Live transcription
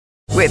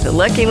With the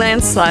Lucky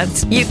Land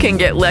Slots, you can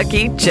get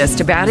lucky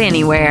just about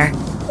anywhere.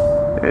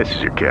 This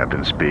is your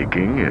captain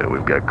speaking.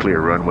 We've got clear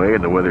runway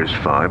and the weather's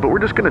fine, but we're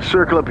just going to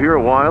circle up here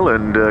a while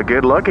and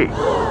get lucky.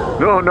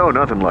 No,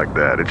 nothing like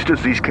that. It's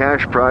just these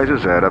cash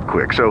prizes add up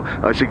quick. So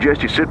I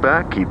suggest you sit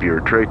back, keep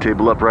your tray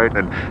table upright,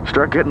 and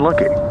start getting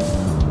lucky.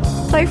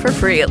 Play for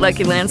free at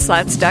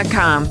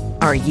LuckyLandSlots.com.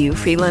 Are you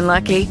feeling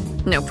lucky?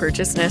 No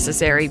purchase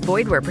necessary.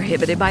 Void where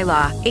prohibited by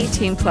law.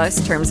 18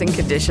 plus terms and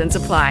conditions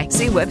apply.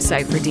 See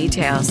website for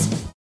details.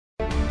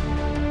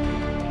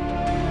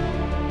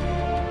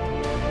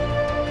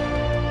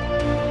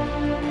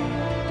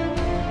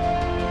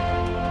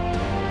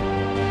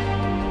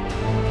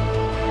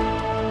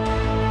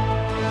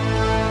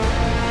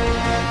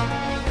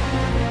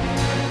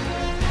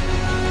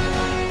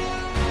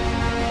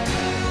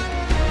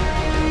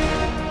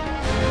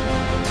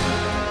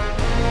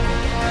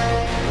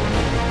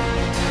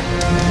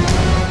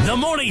 The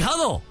Morning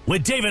Huddle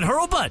with David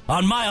Hurlbut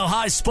on Mile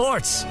High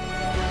Sports.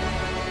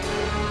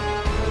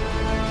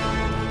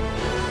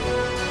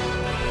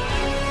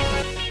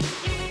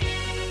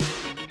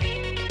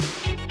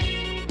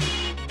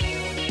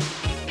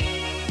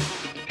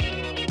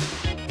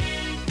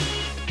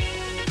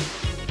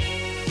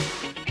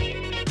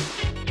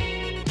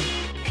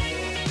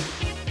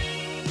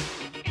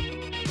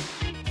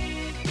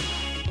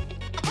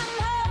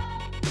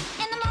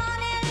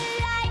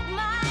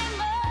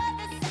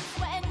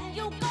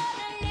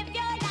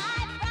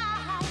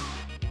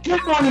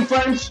 Good morning,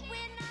 friends.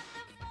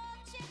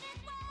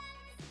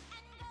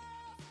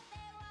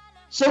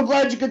 So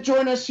glad you could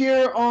join us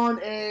here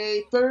on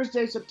a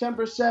Thursday,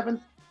 September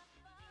 7th.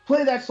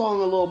 Play that song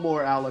a little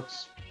more,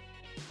 Alex.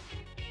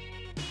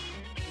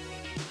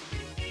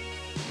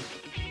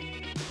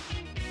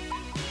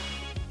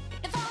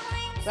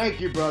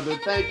 Thank you, brother.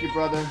 Thank you,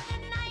 brother.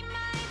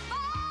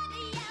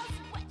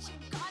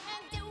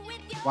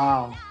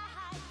 Wow.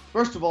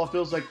 First of all, it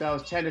feels like that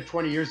was 10 to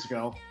 20 years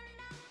ago.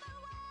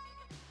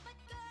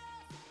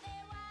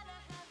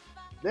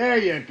 There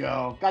you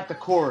go. Got the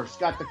chorus.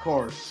 Got the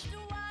chorus.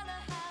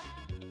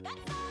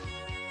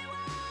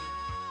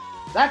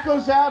 That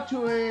goes out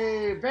to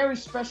a very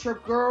special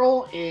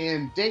girl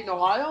in Dayton,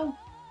 Ohio,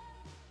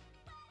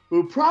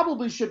 who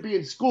probably should be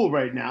in school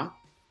right now.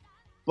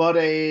 But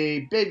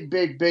a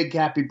big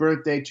happy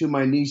birthday to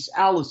my niece,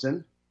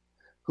 Allison,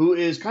 who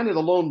is kind of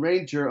the Lone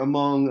Ranger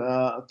among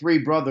three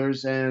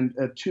brothers and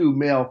two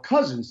male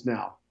cousins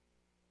now.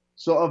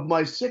 So of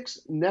my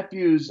 6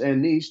 nephews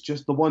and niece,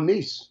 just the one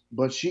niece,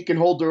 but she can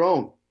hold her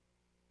own.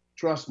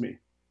 Trust me.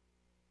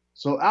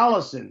 So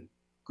Allison,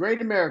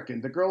 great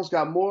American. The girl's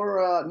got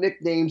more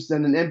nicknames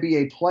than an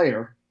NBA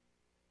player.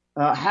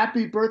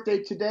 Happy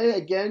birthday today.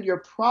 Again,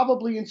 you're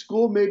probably in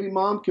school. Maybe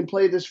mom can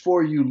play this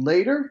for you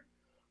later.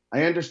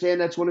 I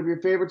understand that's one of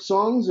your favorite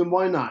songs, and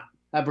why not?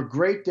 Have a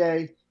great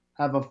day.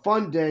 Have a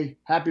fun day.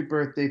 Happy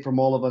birthday from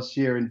all of us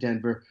here in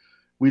Denver.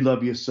 We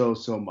love you so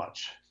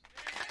much.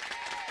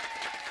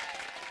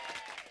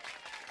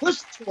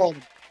 Listen to all of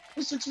them.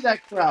 Listen to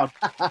that crowd.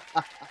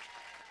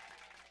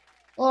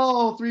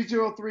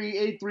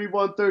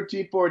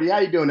 303-831-1340. How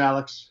you doing,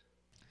 Alex?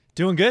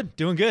 Doing good.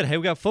 Hey,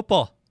 we got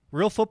football.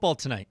 Real football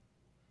tonight.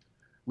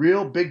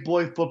 Real big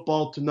boy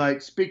football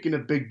tonight. Speaking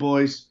of big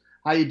boys,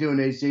 how you doing,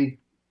 AC?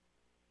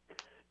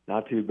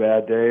 Not too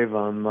bad, Dave.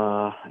 I'm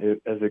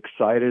as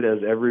excited as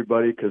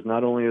everybody because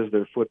not only is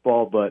there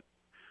football, but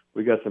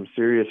we got some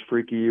serious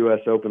freaky U.S.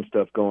 Open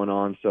stuff going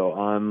on. So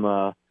I'm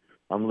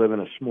living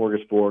a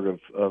smorgasbord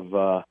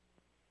of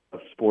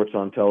sports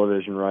on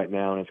television right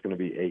now, and it's going to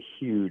be a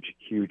huge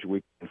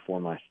weekend for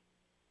my.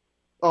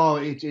 Oh,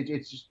 it's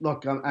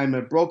look, I'm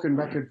a broken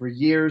record for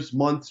years,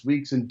 months,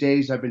 weeks, and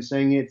days. I've been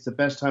saying it. It's the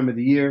best time of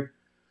the year.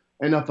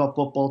 NFL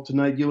football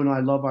tonight. You and I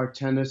love our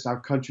tennis, our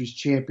country's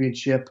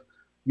championship,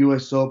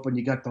 U.S. Open.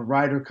 You got the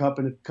Ryder Cup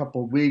in a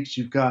couple of weeks.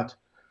 You've got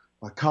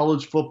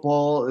college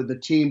football. The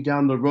team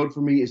down the road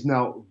for me is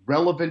now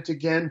relevant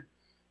again.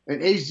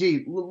 And AZ,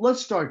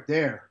 let's start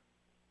there.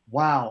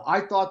 Wow,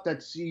 I thought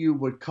that CU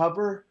would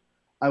cover.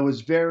 I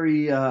was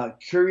very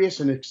curious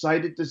and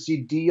excited to see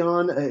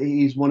Dion.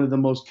 He's one of the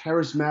most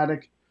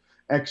charismatic,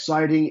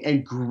 exciting,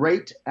 and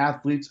great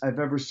athletes I've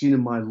ever seen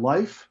in my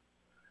life.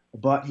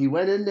 But he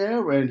went in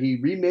there and he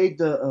remade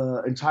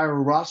the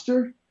entire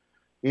roster.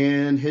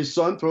 And his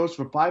son throws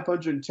for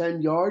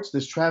 510 yards.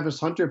 This Travis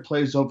Hunter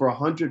plays over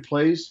 100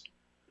 plays.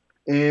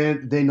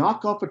 And they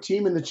knock off a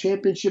team in the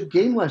championship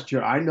game last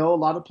year. I know a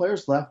lot of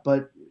players left,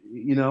 but,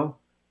 you know,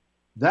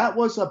 that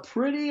was a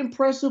pretty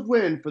impressive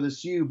win for the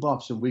CU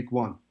Buffs in week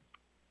 1.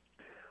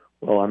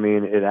 Well, I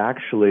mean, it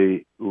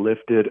actually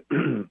lifted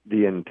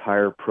the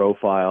entire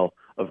profile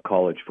of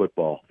college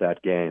football,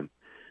 that game.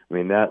 I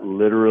mean, that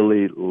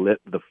literally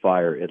lit the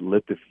fire. It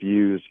lit the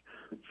fuse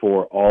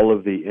for all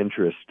of the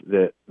interest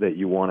that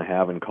you want to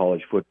have in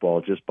college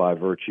football just by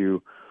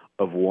virtue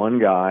of one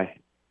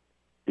guy,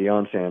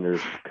 Deion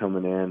Sanders,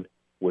 coming in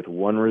with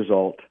one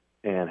result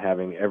and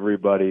having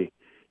everybody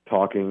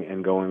talking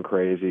and going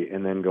crazy,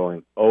 and then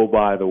going, oh,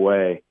 by the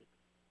way,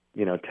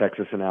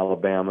 Texas and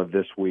Alabama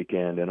this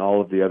weekend and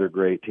all of the other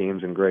great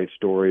teams and great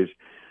stories.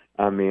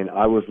 I mean,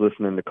 I was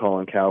listening to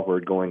Colin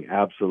Cowherd going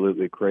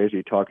absolutely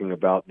crazy, talking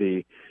about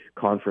the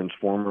conference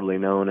formerly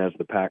known as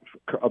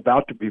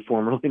about to be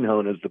formerly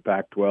known as the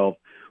Pac-12,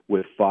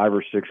 with 5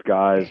 or 6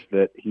 guys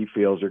that he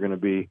feels are going to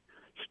be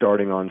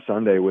starting on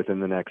Sunday within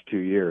the next 2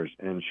 years,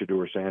 and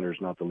Shedeur Sanders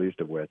not the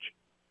least of which.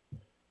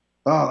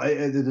 Oh,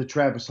 the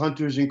Travis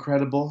Hunter is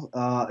incredible.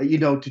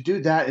 To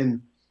do that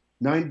in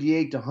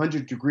 98 to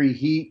 100-degree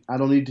heat, I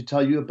don't need to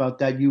tell you about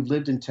that. You've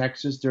lived in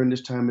Texas during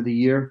this time of the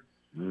year.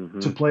 Mm-hmm.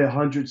 To play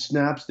 100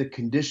 snaps, the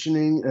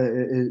conditioning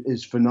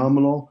is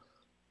phenomenal.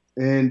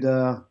 And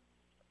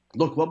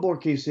look, what more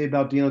can you say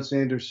about Deion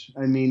Sanders?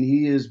 I mean,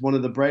 he is one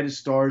of the brightest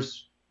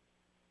stars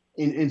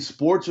in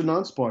sports or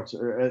non-sports.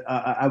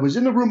 I was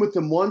in the room with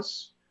him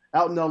once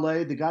out in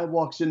L.A. The guy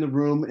walks in the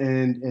room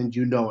and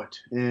you know it.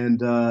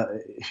 And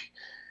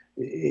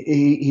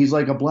he's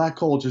like a black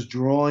hole just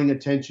drawing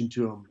attention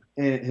to him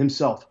and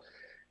himself.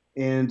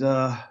 And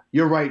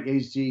you're right,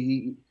 AZ.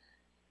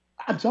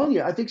 I'm telling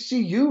you, I think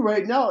CU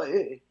right now,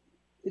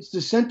 it's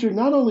the center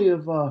not only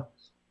of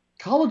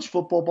college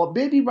football, but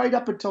maybe right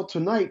up until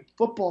tonight,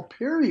 football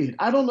period.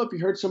 I don't know if you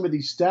heard some of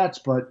these stats,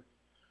 but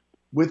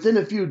within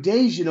a few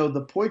days,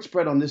 the point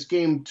spread on this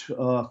game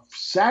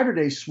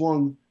Saturday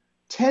swung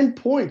 10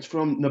 points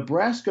from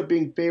Nebraska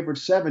being favored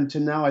 7 to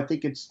now I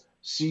think it's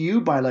CU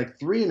by like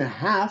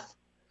 3.5.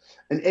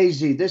 And AZ,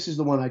 this is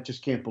the one I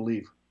just can't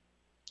believe.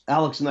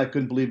 Alex and I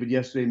couldn't believe it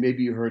yesterday.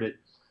 Maybe you heard it.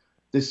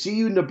 The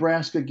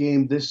CU-Nebraska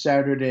game this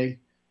Saturday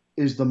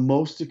is the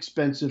most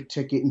expensive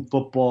ticket in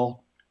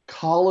football,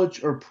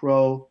 college or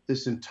pro,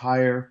 this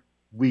entire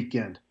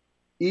weekend.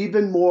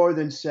 Even more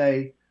than,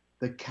 say,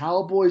 the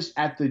Cowboys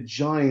at the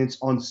Giants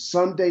on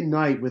Sunday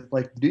night with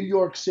like New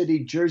York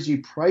City jersey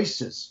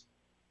prices.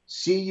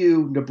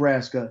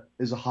 CU-Nebraska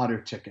is a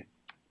hotter ticket.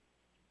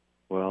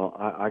 Well,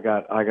 I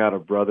got a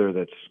brother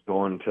that's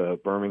going to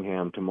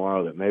Birmingham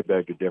tomorrow that may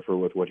beg to differ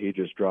with what he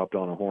just dropped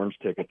on a Horns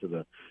ticket to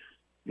the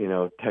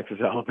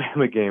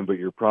Texas-Alabama game, but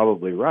you're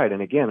probably right.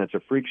 And again, it's a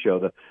freak show.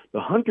 The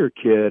Hunter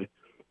kid,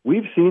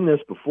 we've seen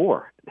this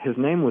before. His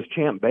name was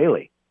Champ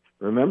Bailey.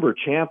 Remember,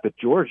 Champ at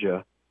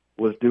Georgia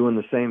was doing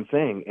the same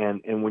thing.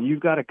 And when you've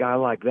got a guy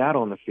like that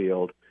on the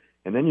field,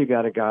 and then you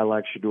got a guy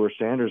like Shedeur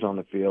Sanders on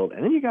the field,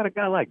 and then you got a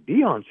guy like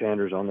Deion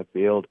Sanders on the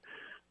field,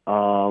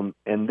 and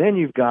then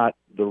you've got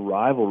the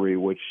rivalry,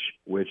 which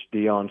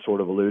Deion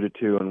sort of alluded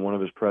to in one of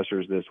his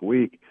pressers this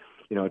week,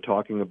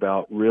 talking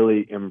about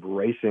really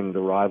embracing the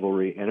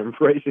rivalry and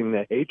embracing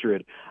the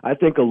hatred. I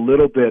think a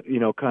little bit,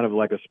 kind of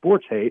like a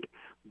sports hate,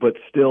 but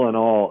still in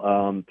all,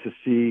 to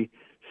see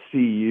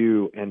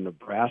CU and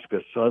Nebraska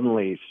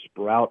suddenly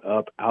sprout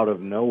up out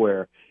of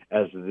nowhere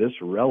as this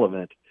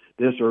relevant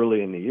this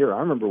early in the year. I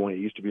remember when it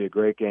used to be a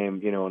great game,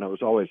 and it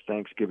was always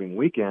Thanksgiving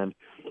weekend.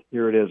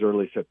 Here it is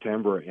early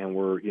September, and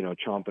we're,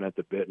 chomping at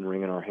the bit and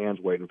wringing our hands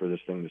waiting for this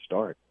thing to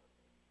start.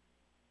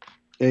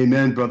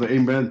 Amen, brother.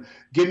 Amen.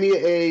 Give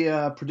me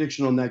a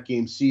prediction on that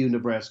game, CU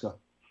Nebraska.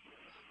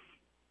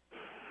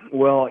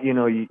 Well,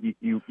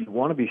 you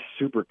want to be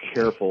super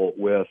careful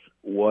with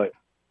what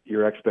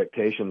your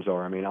expectations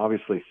are. I mean,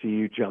 obviously,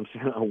 CU jumps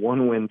in a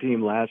one-win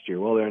team last year.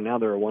 Well,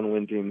 they're a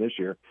one-win team this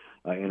year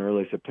in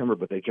early September,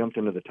 but they jumped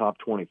into the top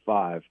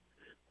 25.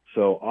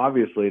 So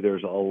obviously,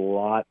 there's a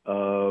lot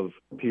of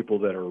people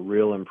that are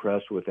real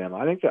impressed with them.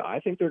 I think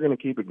they're going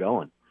to keep it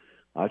going.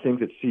 I think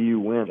that CU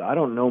wins. I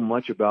don't know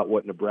much about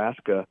what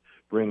Nebraska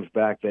brings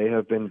back. They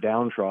have been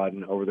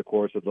downtrodden over the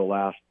course of the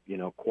last,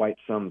 quite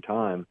some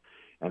time.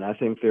 And I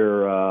think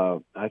they're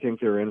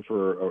in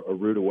for a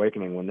rude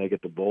awakening when they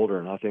get to Boulder.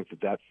 And I think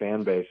that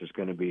fan base is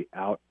going to be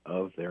out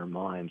of their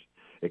minds,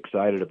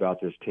 excited about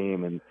this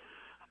team. And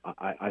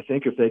I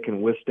think if they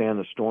can withstand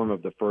the storm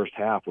of the first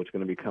half, what's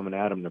going to be coming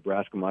at them,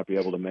 Nebraska might be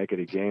able to make it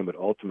a game. But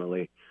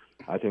ultimately,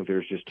 I think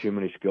there's just too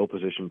many skill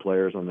position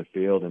players on the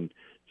field, and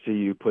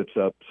CU puts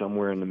up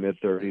somewhere in the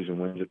mid-30s and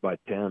wins it by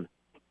 10.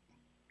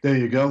 There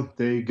you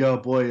go.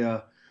 Boy,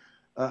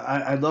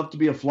 I'd love to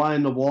be a fly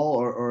in the wall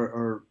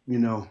or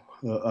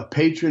a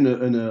patron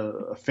and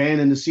a fan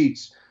in the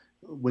seats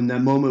when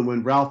that moment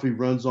when Ralphie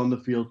runs on the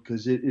field,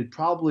 because it's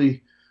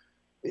probably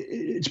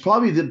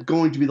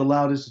going to be the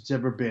loudest it's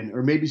ever been,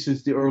 or maybe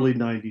since the early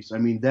 90s. I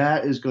mean,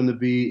 that is going to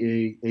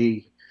be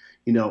a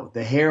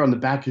the hair on the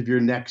back of your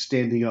neck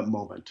standing up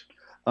moment.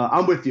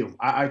 I'm with you.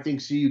 I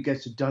think CU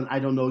gets it done. I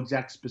don't know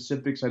exact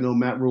specifics. I know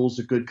Matt Rule's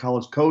a good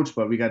college coach,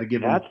 but we got to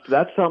give him.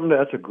 That's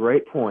a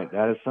great point.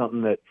 That is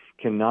something that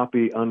cannot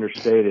be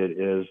understated,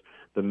 is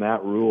the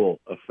Matt Rule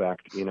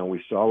effect.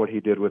 We saw what he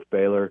did with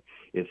Baylor.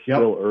 It's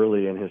still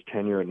early in his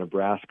tenure at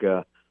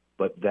Nebraska,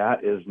 but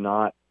that is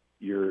not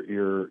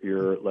your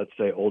let's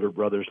say older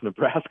brother's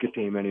Nebraska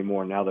team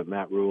anymore now that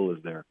Matt Rule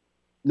is there.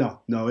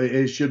 No,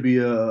 it should be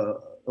a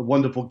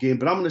wonderful game.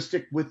 But I'm going to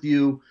stick with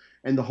you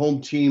and the home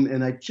team,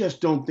 and I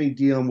just don't think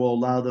Deion will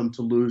allow them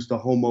to lose the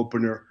home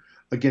opener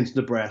against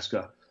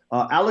Nebraska.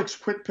 Alex,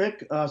 quick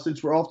pick,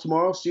 since we're off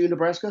tomorrow. CU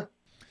Nebraska?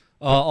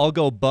 I'll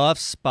go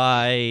Buffs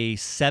by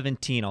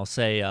 17. I'll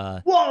say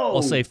Whoa!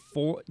 I'll say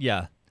 4.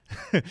 Yeah.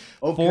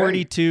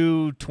 Okay.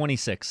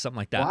 42-26, something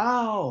like that.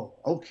 Wow.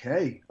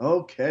 Okay.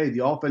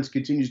 The offense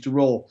continues to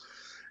roll.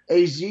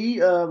 AZ, we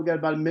got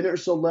about a minute or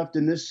so left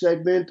in this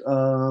segment.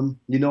 I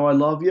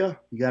love you.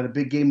 You got a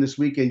big game this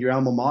weekend, your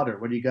alma mater.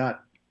 What do you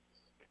got?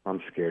 I'm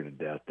scared to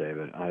death,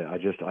 David.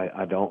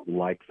 I don't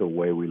like the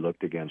way we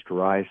looked against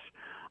Rice.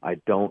 I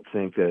don't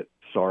think that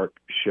Sark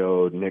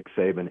showed Nick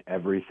Saban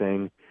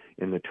everything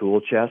in the tool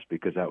chest,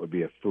 because that would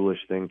be a foolish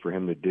thing for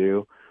him to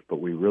do.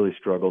 But we really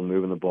struggled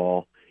moving the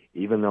ball,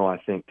 even though I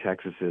think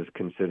Texas is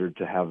considered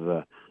to have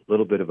a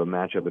little bit of a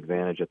matchup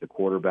advantage at the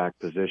quarterback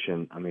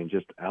position. I mean,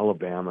 just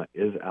Alabama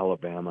is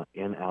Alabama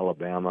in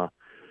Alabama,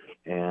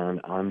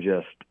 and I'm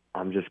just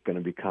going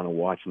to be kind of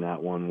watching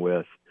that one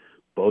with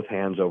both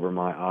hands over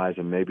my eyes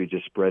and maybe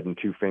just spreading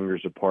two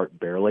fingers apart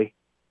barely.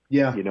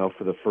 Yeah.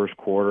 For the first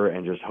quarter,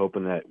 and just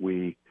hoping that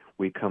we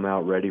come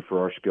out ready for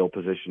our skill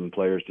position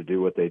players to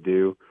do what they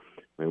do.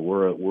 I mean,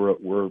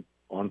 we're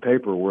on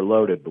paper, we're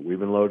loaded, but we've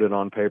been loaded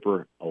on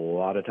paper a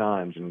lot of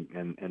times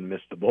and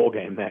missed the bowl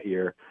game that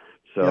year.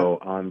 So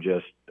yep.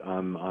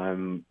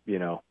 I'm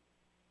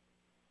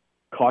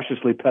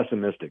cautiously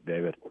pessimistic,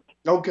 David.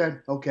 Okay.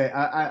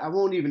 I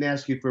won't even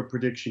ask you for a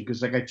prediction, because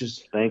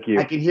thank you.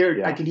 I can hear it.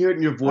 Yeah. I can hear it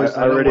in your voice.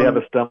 I already have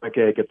a stomach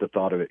ache at the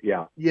thought of it.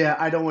 Yeah. Yeah.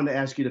 I don't want to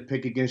ask you to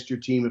pick against your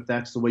team if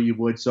that's the way you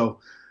would. So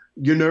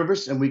you're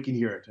nervous, and we can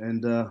hear it.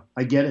 And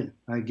I get it.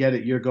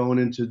 You're going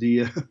into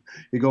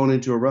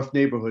a rough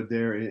neighborhood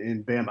there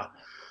in Bama.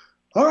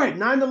 All right.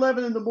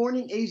 9:11 in the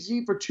morning. AZ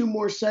for two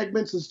more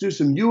segments. Let's do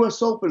some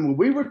U.S. Open when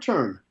we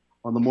return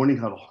on the Morning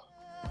Huddle.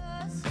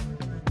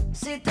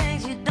 See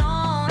things you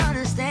don't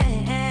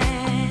understand.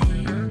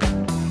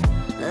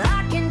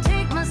 I can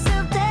take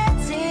myself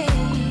dancing,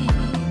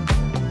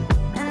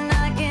 and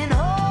I can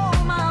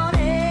hold my own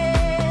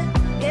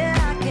head. Yeah,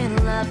 I can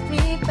love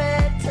me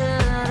better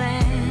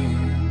than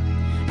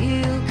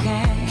you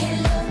can.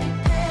 Can love me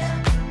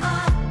better. I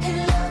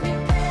can love me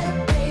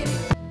better, baby.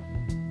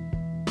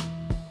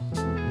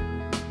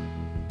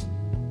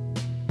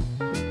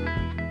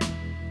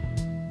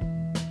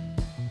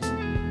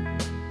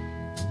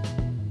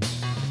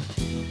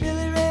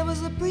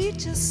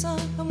 Preacher's son,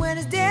 and when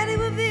his daddy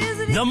would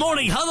visit, The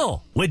Morning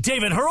Huddle with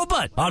David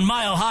Hurlbut on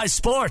Mile High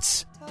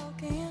Sports.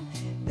 Talking,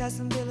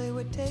 Cousin Billy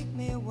would take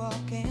me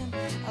walking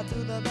out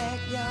through the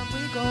backyard. We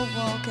go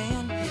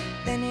walking,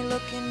 then he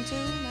looked into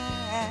my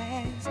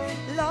eyes.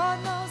 Lord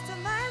knows to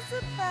my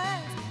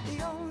surprise,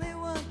 the only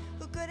one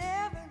who could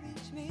ever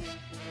reach me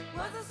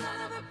was the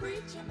son of a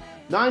preacher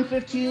man.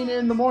 9:15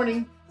 in the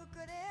morning,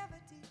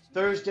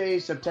 Thursday,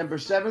 September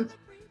 7th.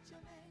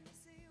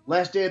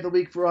 Last day of the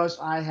week for us.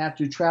 I have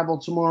to travel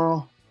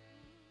tomorrow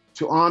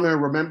to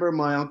remember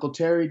my Uncle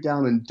Terry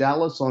down in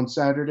Dallas on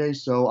Saturday.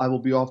 So I will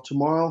be off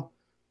tomorrow.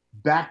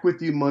 Back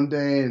with you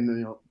Monday,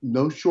 and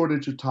no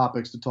shortage of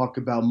topics to talk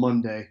about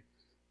Monday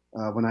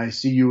when I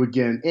see you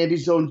again. Andy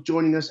Zone's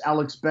joining us.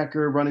 Alex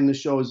Becker running the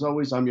show as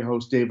always. I'm your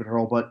host, David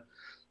Hurlbut.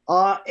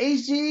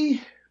 AZ,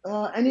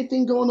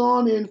 anything going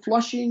on in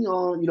Flushing?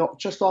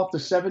 Just off the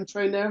 7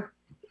 train there?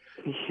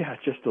 Yeah,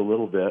 just a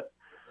little bit.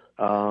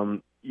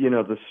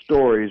 The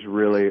stories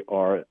really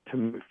are,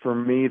 for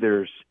me,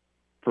 there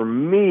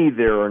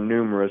are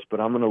numerous, but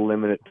I'm going to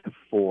limit it to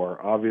 4.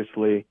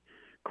 Obviously,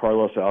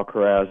 Carlos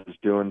Alcaraz is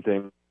doing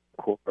things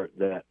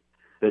that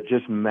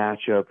just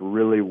match up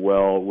really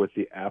well with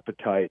the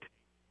appetite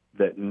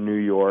that New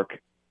York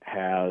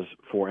has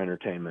for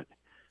entertainment.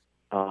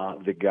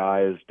 The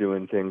guy is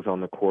doing things on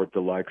the court,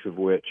 the likes of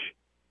which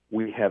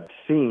we have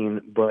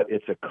seen, but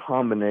it's a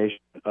combination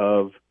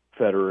of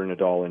Federer,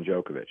 Nadal, and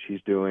Djokovic.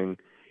 He's doing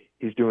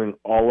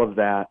all of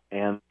that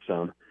and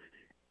some.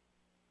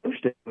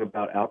 Interesting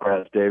about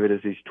Alcaraz, David, is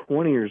he's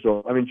 20 years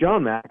old. I mean,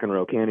 John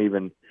McEnroe can't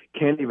even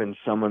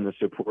summon the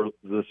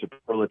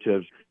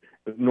superlatives,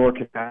 nor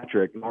can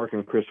Patrick, nor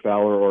can Chris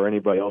Fowler or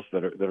anybody else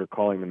that are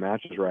calling the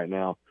matches right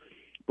now.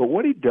 But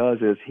what he does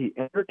is he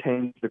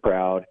entertains the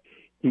crowd.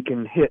 He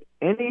can hit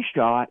any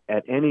shot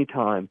at any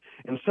time,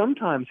 and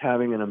sometimes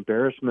having an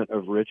embarrassment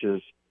of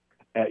riches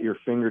at your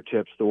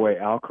fingertips the way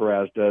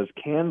Alcaraz does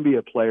can be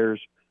a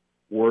player's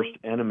worst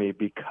enemy,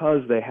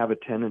 because they have a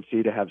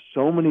tendency to have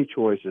so many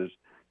choices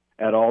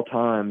at all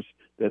times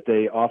that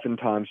they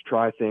oftentimes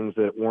try things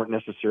that weren't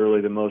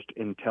necessarily the most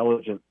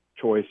intelligent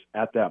choice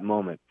at that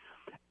moment.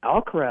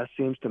 Alcaraz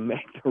seems to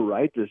make the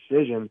right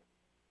decision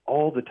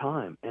all the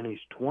time, and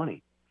he's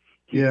 20.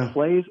 He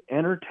plays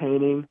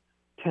entertaining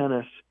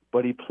tennis,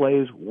 but he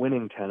plays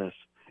winning tennis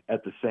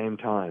at the same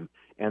time.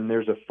 And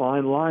there's a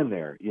fine line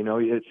there.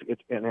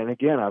 And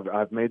again,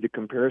 I've made the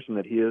comparison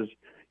that he is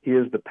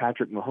the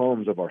Patrick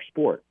Mahomes of our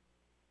sport.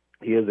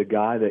 He is a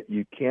guy that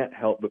you can't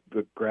help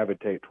but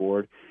gravitate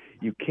toward.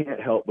 You can't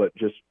help but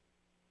just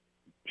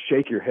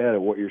shake your head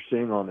at what you're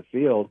seeing on the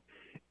field.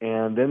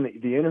 And then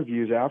the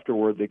interviews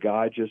afterward, the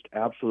guy just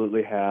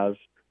absolutely has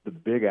the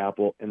Big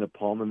Apple in the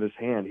palm of his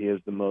hand. He is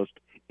the most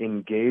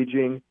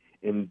engaging,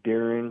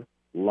 endearing,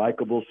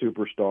 likable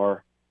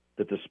superstar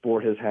that the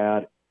sport has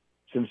had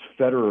since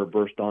Federer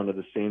burst onto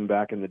the scene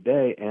back in the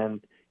day.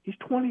 And he's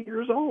 20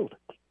 years old.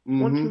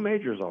 Won 2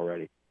 majors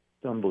already.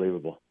 It's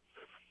unbelievable.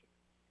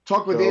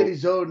 talk with So- Andy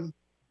Zoden.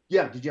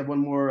 Yeah, did you have one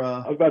more?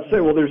 I was about to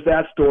say, well, there's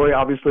that story.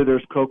 Obviously,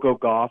 there's Coco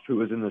Gauff, who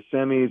was in the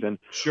semis and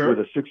Sure. with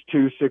a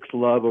 6-2,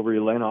 6-love over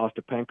Elena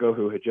Ostapenko,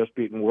 who had just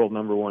beaten world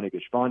number one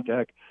Iga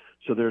Swiatek.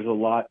 So there's a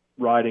lot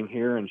riding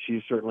here, and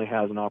she certainly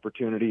has an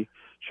opportunity.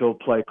 She'll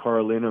play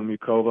Karolina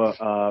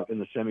Mukova in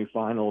the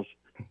semifinals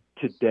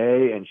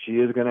today, and she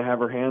is going to have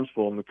her hands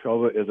full.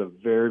 Mukova is a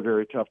very,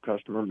 very tough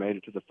customer, made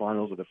it to the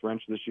finals of the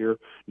French this year,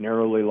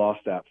 narrowly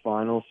lost that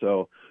final.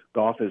 So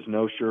Gauff is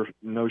no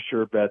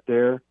sure bet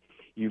there.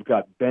 You've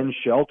got Ben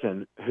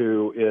Shelton,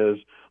 who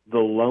is the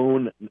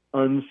lone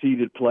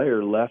unseeded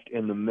player left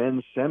in the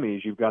men's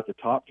semis. You've got the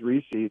top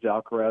three seeds,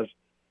 Alcaraz,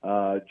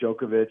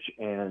 Djokovic,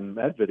 and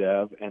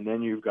Medvedev. And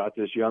then you've got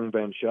this young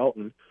Ben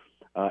Shelton,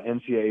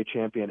 NCAA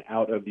champion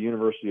out of the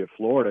University of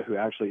Florida, who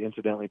actually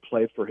incidentally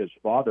played for his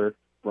father,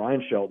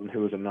 Brian Shelton,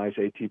 who was a nice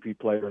ATP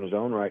player in his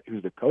own right,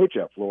 who's the coach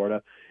at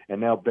Florida. And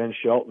now Ben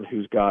Shelton,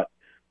 who's got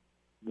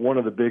one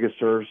of the biggest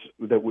serves,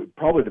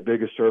 probably the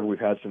biggest serve we've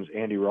had since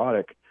Andy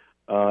Roddick,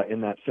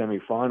 in that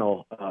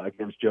semifinal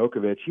against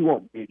Djokovic. He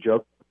won't beat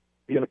Djokovic.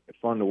 He's going to be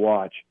fun to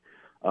watch.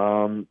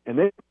 And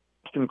then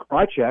Austin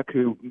Krajicek,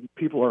 who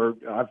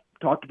I've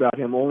talked about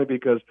him only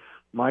because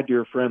my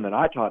dear friend that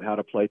I taught how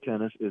to play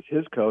tennis is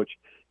his coach,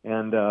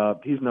 and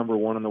he's number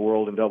one in the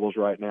world in doubles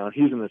right now. And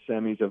he's in the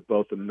semis of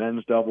both the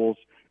men's doubles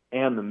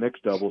and the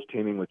mixed doubles,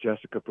 teaming with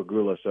Jessica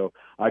Pegula. So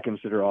I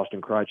consider Austin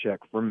Krajicek,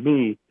 for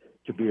me,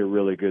 to be a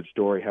really good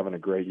story, having a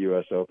great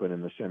U.S. Open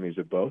in the semis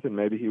of both, and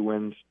maybe he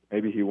wins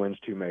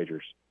two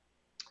majors.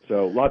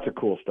 So lots of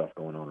cool stuff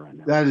going on right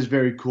now. That is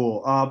very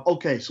cool.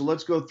 Okay, so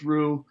let's go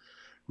through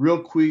real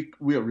quick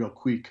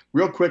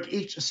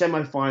each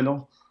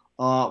semifinal.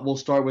 We'll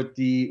start with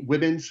the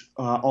women's.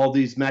 All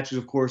these matches,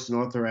 of course, in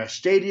Arthur Ashe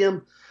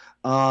Stadium.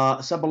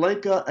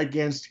 Sabalenka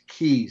against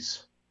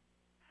Keys.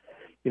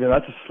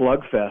 That's a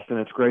slugfest, and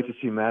it's great to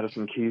see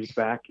Madison Keys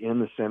back in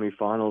the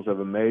semifinals of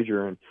a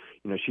major. And,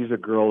 she's a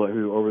girl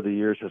who over the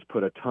years has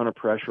put a ton of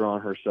pressure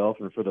on herself,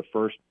 and for the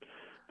first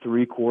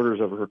 3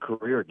 quarters of her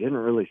career, it didn't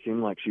really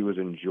seem like she was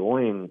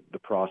enjoying the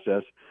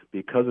process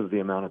because of the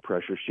amount of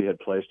pressure she had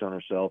placed on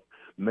herself.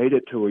 Made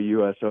it to a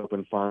U.S.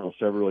 Open final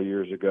several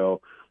years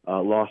ago,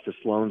 lost to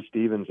Sloane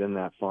Stephens in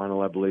that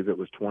final. I believe it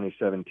was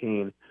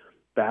 2017.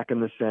 Back in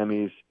the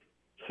semis.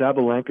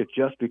 Sabalenka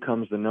just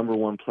becomes the number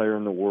one player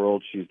in the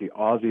world. She's the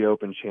Aussie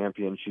Open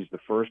champion. She's the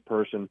first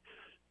person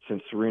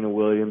since Serena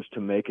Williams to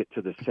make it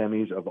to the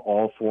semis of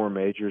all 4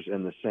 majors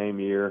in the same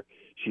year.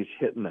 She's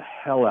hitting the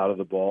hell out of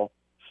the ball.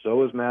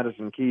 So is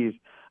Madison Keys.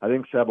 I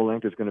think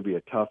Sabalenka is going to be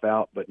a tough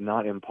out, but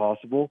not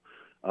impossible.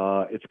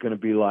 It's going to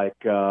be like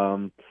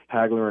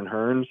Hagler and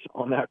Hearns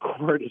on that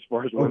court as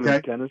far as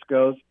women's tennis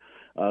goes.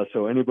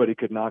 So anybody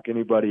could knock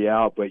anybody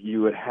out, but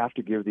you would have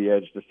to give the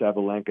edge to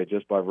Sabalenka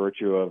just by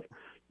virtue of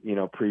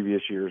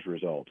previous year's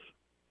results.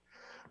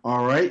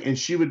 All right, and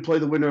she would play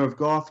the winner of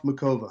Gauff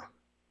Mukova.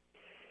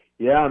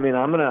 Yeah, I mean,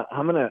 I'm gonna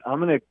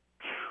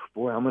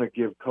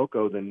give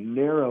Coco the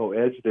narrow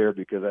edge there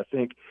because I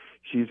think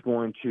she's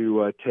going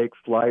to take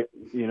flight,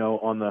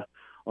 on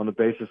the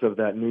basis of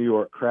that New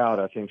York crowd.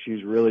 I think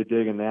she's really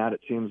digging that.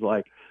 It seems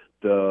like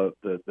the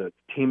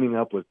teaming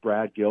up with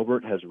Brad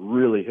Gilbert has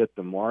really hit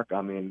the mark.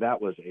 I mean, that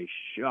was a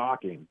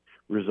shocking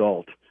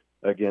result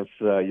against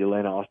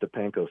Yelena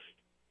Ostapenko.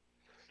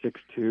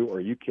 6-2.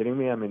 Are you kidding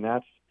me? I mean,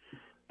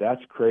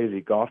 that's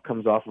crazy. Gauff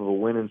comes off of a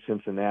win in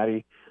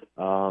Cincinnati.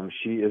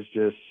 She is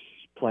just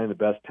playing the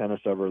best tennis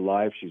of her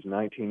life. She's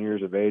 19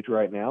 years of age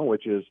right now,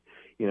 which is,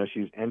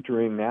 she's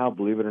entering now,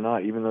 believe it or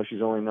not, even though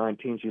she's only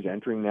 19, she's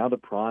entering now the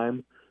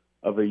prime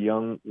of a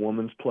young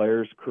woman's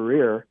player's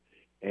career.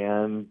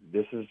 And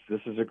this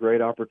is a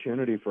great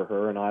opportunity for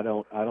her, and I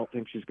don't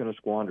think she's going to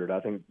squander it. I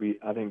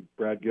think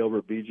Brad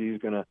Gilbert, BG,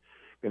 is going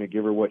to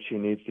give her what she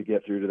needs to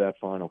get through to that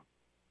final.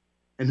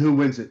 And who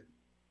wins it?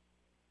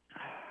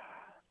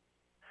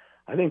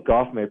 I think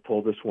Gauff may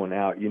pull this one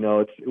out.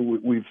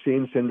 We've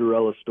seen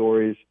Cinderella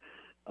stories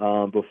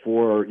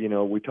before.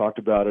 We talked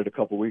about it a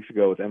couple weeks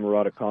ago with Emma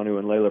Raducanu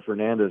and Leylah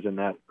Fernandez in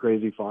that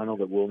crazy final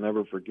that we'll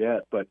never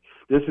forget. But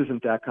this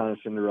isn't that kind of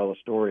Cinderella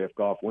story. If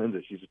Gauff wins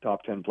it, she's a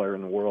top 10 player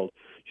in the world.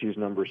 She's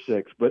number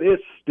 6. But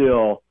it's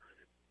still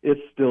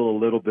a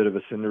little bit of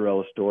a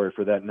Cinderella story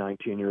for that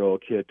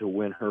 19-year-old kid to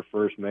win her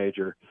first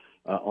major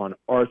on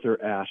Arthur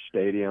Ashe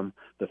Stadium,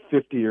 the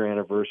 50-year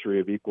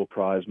anniversary of equal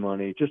prize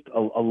money, just a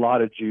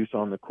lot of juice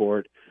on the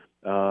court,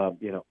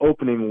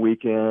 opening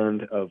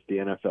weekend of the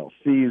NFL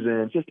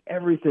season, just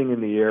everything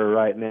in the air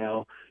right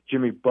now.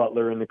 Jimmy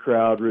Butler in the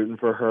crowd rooting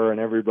for her and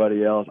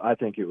everybody else. I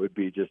think it would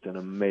be just an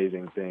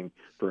amazing thing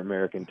for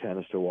American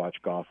tennis to watch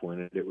Gauff win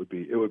it. It would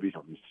be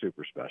something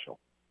super special.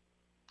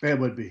 It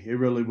would be. It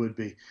really would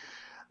be.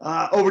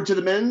 Over to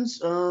the men's.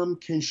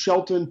 Can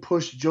Shelton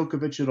push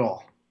Djokovic at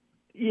all?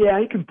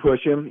 Yeah, he can push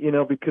him,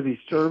 because he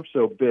serves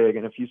so big.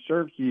 And if you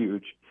serve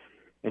huge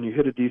and you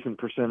hit a decent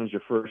percentage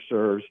of first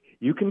serves,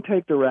 you can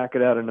take the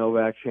racket out of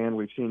Novak's hand.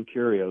 We've seen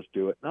Kyrgios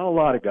do it. Not a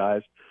lot of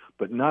guys,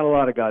 but not a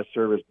lot of guys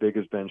serve as big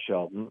as Ben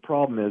Shelton. The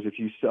problem is, if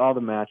you saw the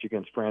match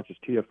against Francis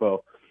Tiafoe,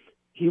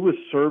 he was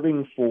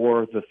serving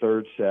for the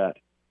third set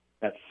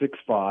at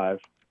 6'5",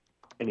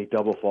 and he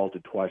double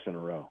faulted twice in a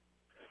row.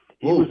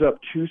 He Whoa. was up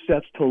 2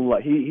 sets to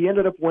he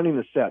ended up winning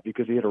the set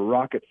because he had a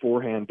rocket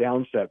forehand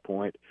down set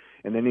point,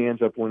 and then he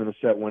ends up winning the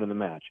set, winning the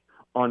match.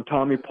 On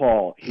Tommy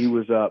Paul, he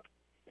was up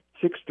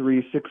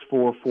 6-3,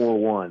 6-4,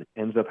 4-1,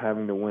 ends up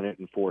having to win it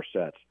in 4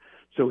 sets.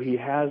 So he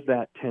has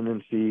that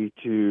tendency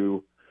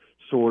to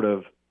sort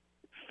of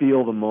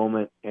feel the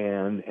moment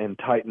and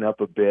tighten up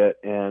a bit.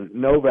 And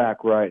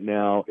Novak right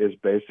now is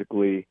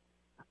basically,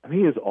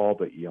 he is all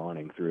but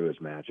yawning through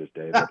his matches,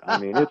 David. I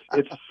mean,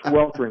 it's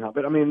sweltering hot,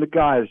 but I mean, the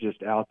guy is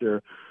just out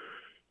there.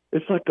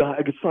 It's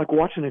like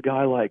watching a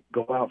guy like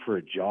go out for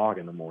a jog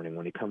in the morning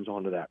when he comes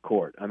onto that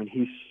court. I mean,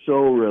 he's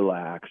so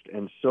relaxed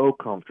and so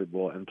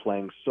comfortable and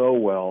playing so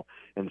well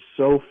and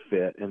so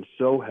fit and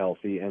so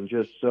healthy and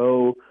just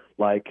so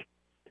like,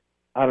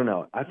 I don't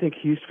know. I think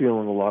he's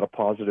feeling a lot of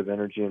positive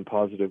energy and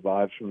positive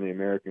vibes from the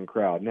American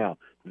crowd. Now,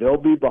 they'll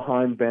be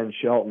behind Ben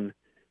Shelton,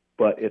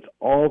 but it's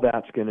all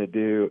that's going to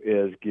do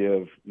is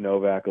give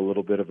Novak a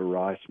little bit of a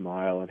wry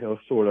smile, and he'll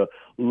sort of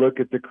look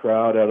at the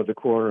crowd out of the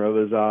corner of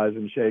his eyes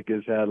and shake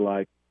his head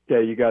like,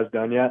 "Okay, you guys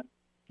done yet?"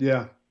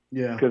 Yeah.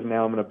 Because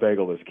now I'm going to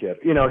bagel this kid.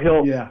 He'll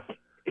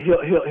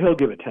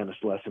give a tennis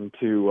lesson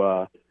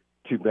to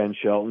Ben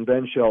Shelton.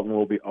 Ben Shelton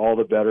will be all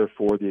the better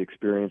for the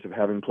experience of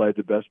having played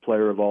the best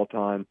player of all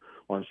time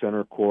on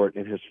center court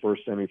in his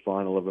first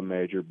semifinal of a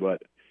major,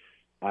 but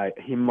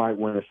he might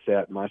win a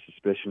set. My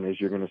suspicion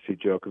is you're going to see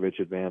Djokovic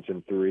advance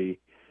in 3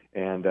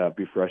 and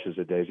be fresh as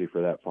a daisy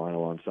for that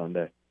final on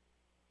Sunday.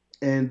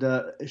 And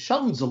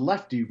Shelton's a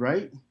lefty,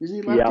 right? Isn't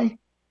he lefty?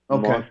 Yeah.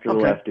 Monster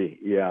lefty.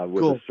 Yeah,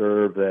 with a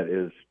serve that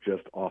is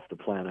just off the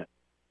planet.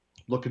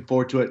 Looking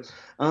forward to it.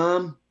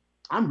 I'm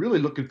really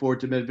looking forward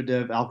to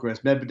Medvedev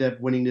Alcaraz. Medvedev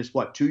winning this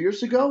 2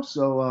 years ago.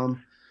 So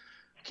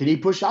can he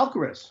push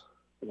Alcaraz?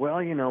 Well,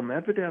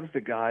 Medvedev's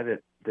the guy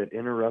that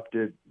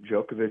interrupted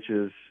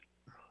Djokovic's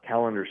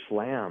calendar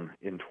slam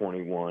in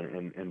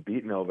 21 and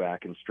beat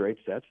Novak in straight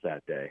sets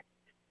that day.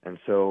 And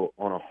so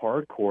on a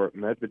hard court,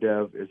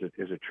 Medvedev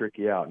is a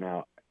tricky out.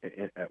 Now,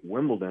 at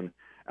Wimbledon,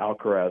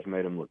 Alcaraz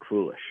made him look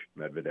foolish,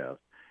 Medvedev.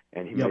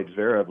 And he made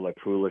Zverev look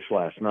foolish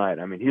last night.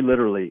 I mean, he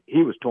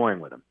was toying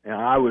with him. And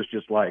I was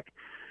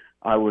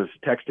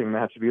texting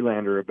Mats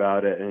Wilander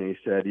about it, and he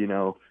said,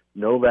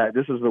 Novak,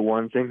 this is the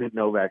one thing that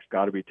Novak's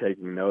got to be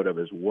taking note of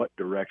is what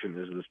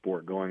direction is the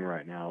sport going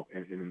right now?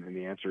 And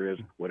the answer is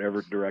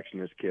whatever direction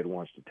this kid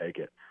wants to take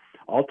it.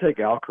 I'll take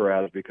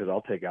Alcaraz because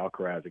I'll take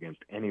Alcaraz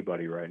against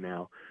anybody right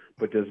now.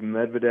 But does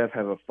Medvedev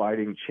have a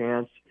fighting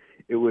chance?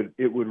 It would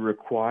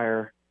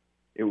require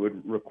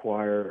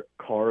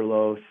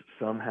Carlos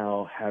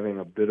somehow having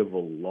a bit of a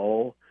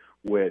lull,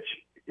 which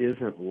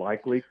isn't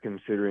likely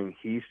considering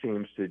he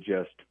seems to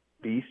just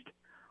feast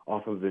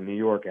off of the New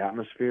York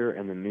atmosphere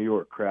and the New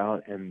York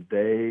crowd, and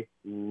they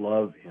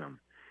love him,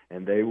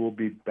 and they will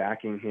be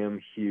backing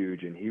him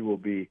huge, and he will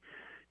be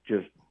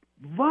just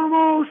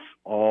vamos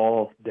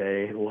all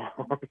day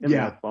long in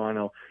that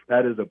final.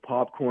 That is a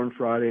popcorn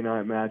Friday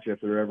night match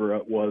if there ever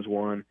was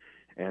one,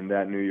 and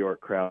that New York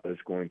crowd is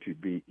going to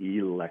be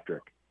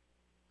electric.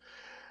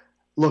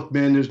 Look,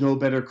 man, there's no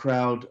better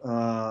crowd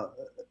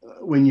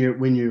when you're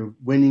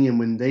winning and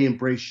when they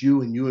embrace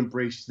you and you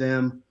embrace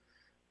them.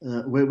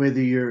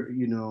 Whether you're,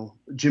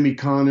 Jimmy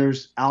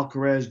Connors,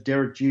 Alcaraz,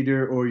 Derek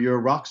Jeter, or you're a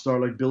rock star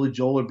like Billy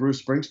Joel or Bruce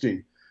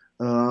Springsteen,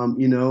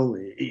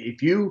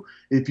 if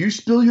you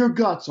spill your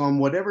guts on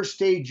whatever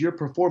stage you're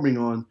performing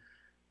on,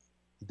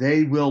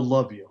 they will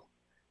love you.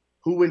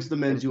 Who wins the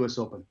men's U.S.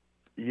 Open?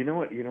 You know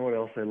what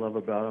else I love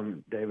about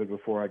him, David?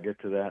 Before I get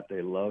to that,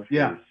 they love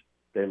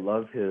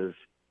his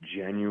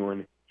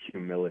genuine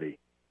humility,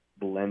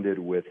 blended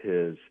with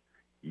his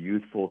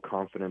youthful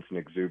confidence and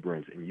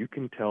exuberance, and you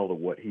can tell that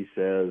what he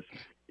says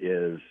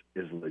is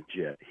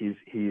legit.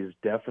 He's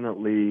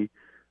definitely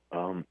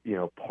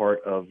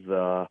part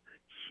of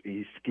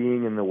he's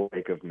skiing in the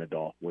wake of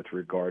Nadal with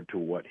regard to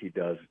what he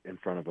does in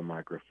front of a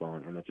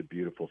microphone, and that's a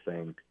beautiful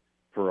thing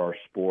for our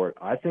sport.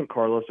 I think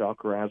Carlos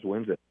Alcaraz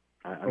wins it.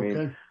 I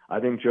mean,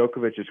 I think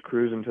Djokovic is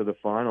cruising to the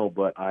final,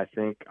 but I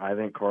think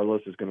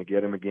Carlos is going to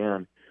get him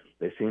again.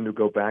 They seem to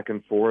go back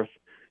and forth.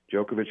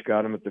 Djokovic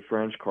got him at the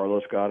French.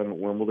 Carlos got him at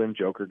Wimbledon.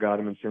 Joker got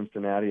him in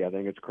Cincinnati. I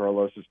think it's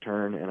Carlos's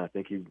turn, and I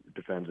think he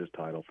defends his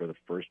title for the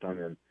first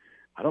time. And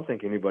I don't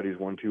think anybody's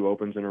won 2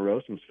 Opens in a row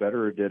since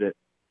Federer did it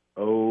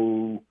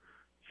 07,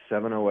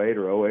 08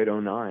 or 08,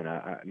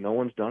 09. No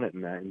one's done it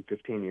in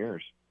 15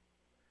 years.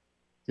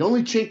 The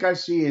only chink I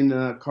see in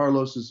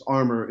Carlos's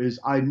armor is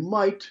I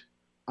might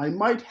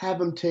have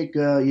him take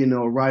a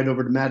ride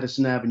over to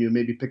Madison Avenue and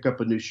maybe pick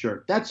up a new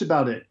shirt. That's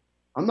about it.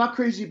 I'm not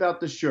crazy about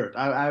the shirt.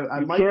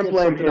 I might get something else. You can't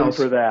blame him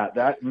for that.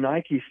 That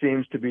Nike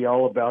seems to be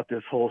all about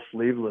this whole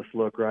sleeveless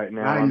look right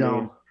now. I know. I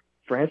mean,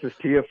 Francis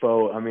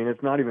Tiafoe,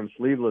 it's not even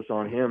sleeveless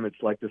on him.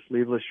 It's like the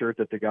sleeveless shirt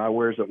that the guy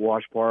wears at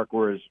Wash Park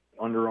where his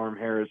underarm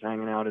hair is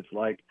hanging out. It's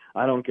like,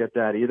 I don't get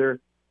that either,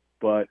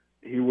 but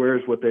he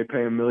wears what they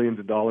pay him millions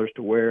of dollars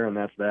to wear, and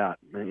that's that.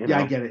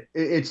 I get it.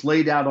 It's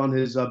laid out on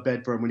his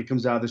bed for him when he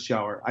comes out of the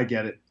shower. I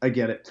get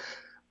it.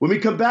 When we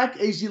come back,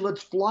 AZ,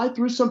 let's fly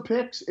through some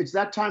picks. It's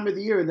that time of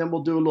the year, and then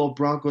we'll do a little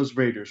Broncos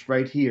Raiders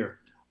right here,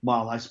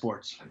 Mile High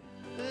Sports.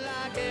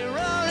 Like a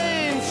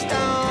rolling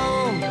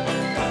stone.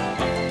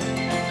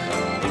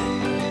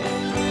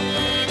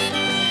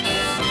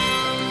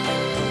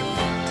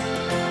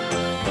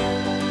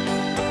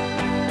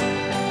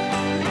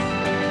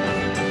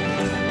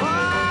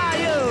 Oh,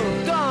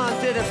 you've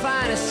gone to the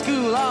finest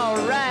school, all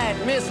right,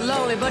 Miss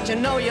Lonely, but you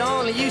know you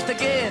only used to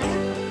get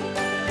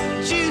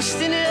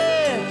juiced in it.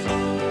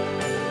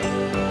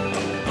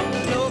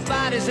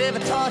 Nobody's ever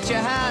taught you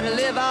how to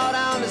live out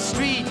on the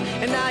street,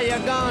 and now you're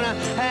gonna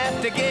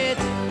have to get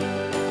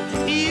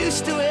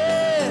used to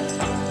it.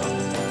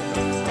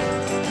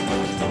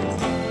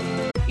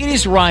 It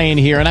is Ryan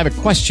here, and I have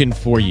a question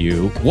for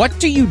you. What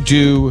do you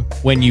do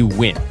when you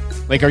win?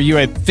 Like, are you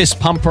a fist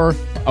pumper,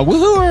 a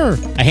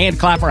woohooer, a hand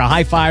clapper, a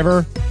high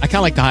fiver? I kind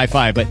of like the high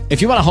five, but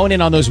if you want to hone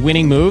in on those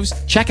winning moves,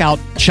 check out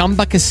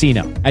Chumba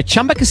Casino. At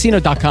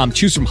ChumbaCasino.com,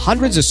 choose from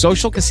hundreds of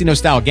social casino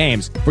style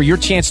games for your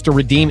chance to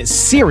redeem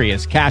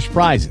serious cash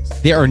prizes.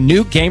 There are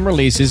new game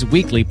releases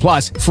weekly,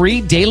 plus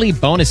free daily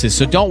bonuses.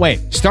 So don't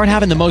wait. Start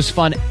having the most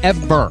fun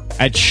ever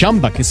at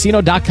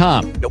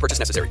ChumbaCasino.com. No purchase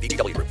necessary.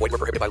 VGW Group. Void where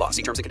prohibited by law.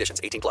 See terms and conditions.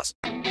 18 plus.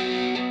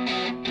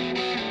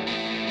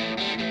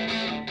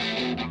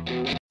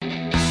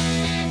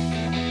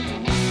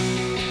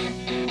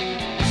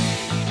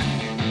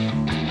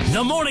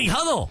 The Morning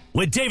Huddle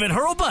with David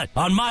Hurlbut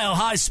on Mile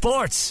High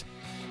Sports.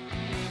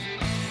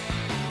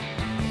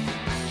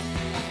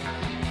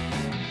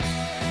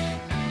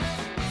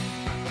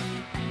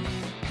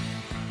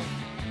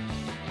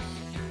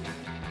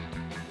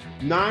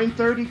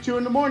 $9:32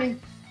 in the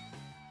morning.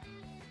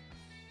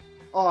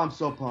 Oh, I'm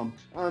so pumped.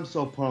 I'm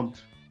so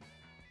pumped.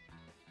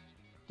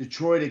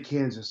 Detroit at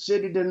Kansas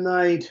City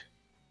tonight.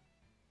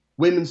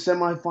 Women's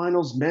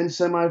semifinals, men's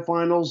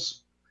semifinals.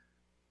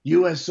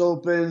 U.S.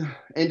 Open,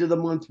 end of the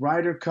month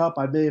Ryder Cup.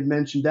 I may have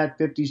mentioned that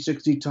 50,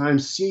 60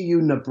 times.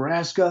 CU,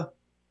 Nebraska.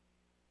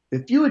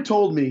 If you had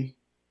told me,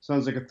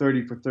 sounds like a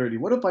 30 for 30.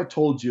 What if I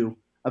told you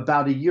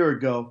about a year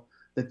ago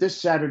that this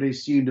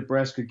Saturday's CU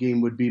Nebraska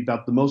game would be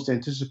about the most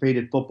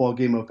anticipated football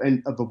game of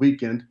the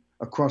weekend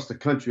across the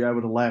country? I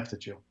would have laughed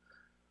at you.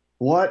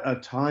 What a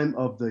time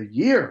of the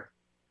year.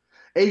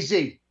 AZ,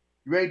 you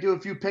ready to do a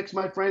few picks,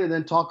 my friend, and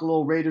then talk a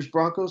little Raiders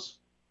Broncos?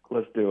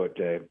 Let's do it,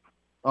 Dave.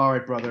 All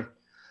right, brother.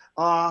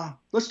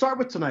 Let's start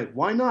with tonight.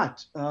 Why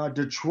not?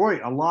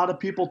 Detroit, a lot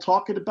of people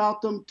talking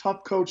about them.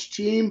 Tough coach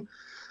team.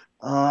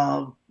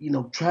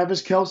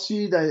 Travis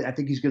Kelce, I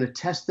think he's going to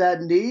test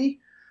that knee.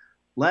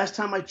 Last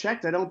time I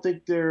checked, I don't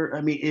think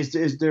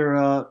is there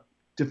a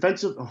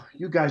defensive? Oh,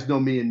 you guys know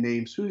me in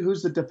names.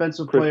 Who's the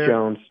defensive player? Chris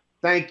Jones.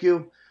 Thank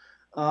you.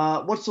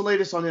 What's the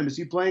latest on him? Is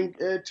he playing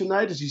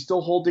tonight? Is he still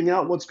holding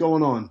out? What's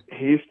going on?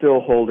 He's still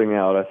holding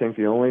out. I think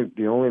the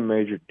only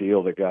major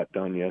deal that got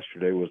done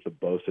yesterday was the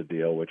Bosa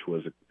deal, which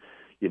was,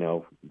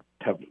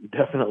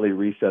 definitely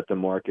reset the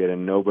market,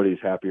 and nobody's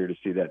happier to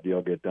see that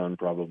deal get done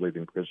probably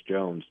than Chris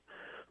Jones.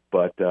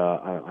 But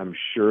I'm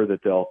sure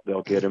that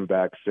they'll get him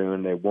back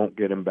soon. They won't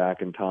get him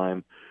back in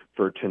time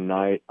for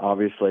tonight.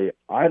 Obviously,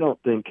 I don't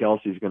think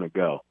Kelsey's going to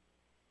go.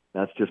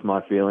 That's just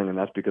my feeling, and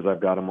that's because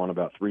I've got him on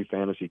about 3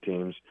 fantasy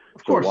teams.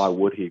 So why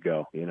would he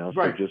go? Right.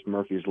 So just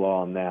Murphy's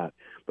Law on that.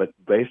 But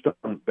based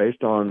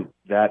on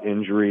that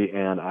injury,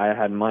 and I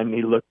had my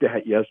knee looked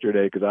at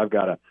yesterday because I've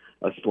got a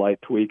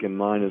slight tweak in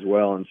mine as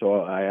well. And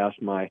so I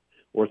asked my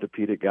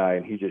orthopedic guy,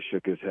 and he just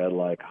shook his head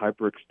like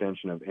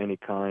hyperextension of any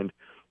kind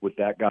with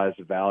that guy's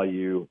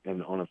value.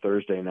 And on a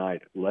Thursday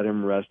night, let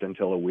him rest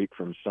until a week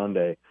from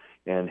Sunday.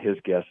 And his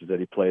guess is that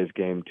he plays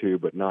game 2,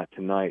 but not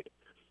tonight.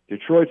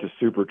 Detroit's a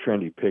super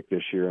trendy pick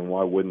this year, and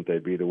why wouldn't they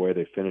be the way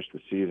they finished the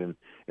season?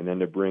 And then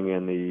to bring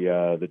in the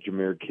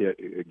Jahmyr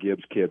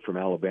Gibbs kid from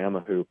Alabama,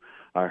 who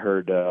I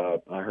heard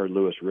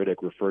Louis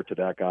Riddick refer to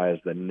that guy as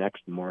the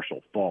next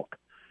Marshall Faulk.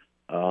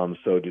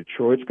 So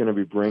Detroit's going to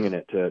be bringing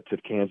it to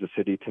Kansas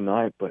City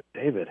tonight. But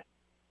David,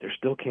 they're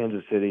still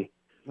Kansas City.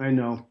 I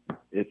know.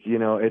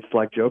 It's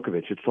like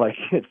Djokovic.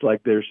 It's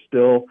like they're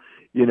still,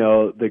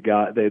 the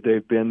guy.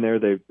 They've been there.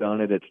 They've done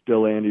it. It's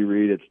still Andy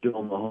Reid. It's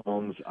still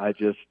Mahomes.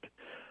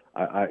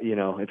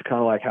 It's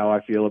kind of like how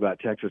I feel about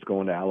Texas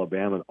going to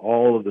Alabama.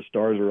 All of the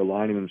stars are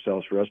aligning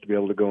themselves for us to be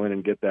able to go in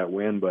and get that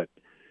win. But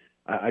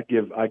I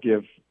give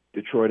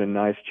Detroit a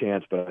nice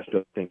chance, but I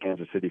still think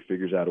Kansas City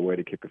figures out a way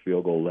to kick a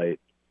field goal late.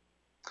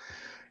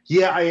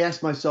 Yeah, I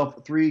asked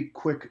myself 3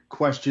 quick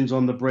questions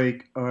on the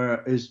break.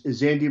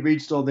 Is Andy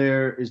Reid still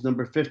there? Is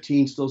number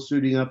 15 still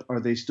suiting up? Are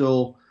they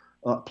still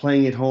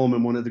playing at home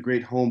and one of the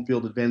great home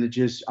field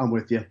advantages? I'm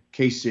with you.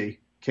 KC,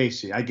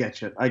 I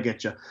get you.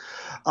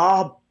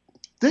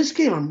 This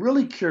game I'm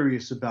really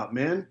curious about,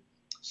 man.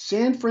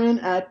 San Fran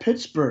at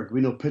Pittsburgh.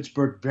 We know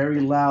Pittsburgh, very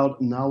loud,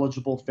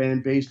 knowledgeable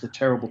fan base, the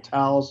Terrible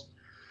Towels.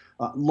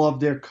 Love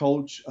their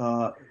coach.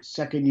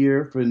 Second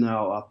year for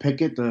now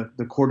Pickett,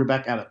 the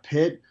quarterback out of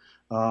Pitt.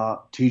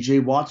 T.J.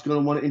 Watt's going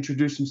to want to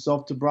introduce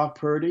himself to Brock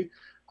Purdy.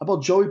 How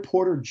about Joey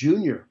Porter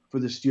Jr. for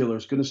the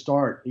Steelers? Going to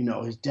start.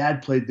 His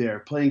dad played there,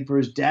 playing for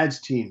his dad's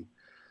team.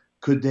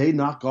 Could they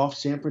knock off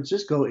San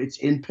Francisco? It's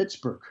in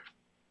Pittsburgh.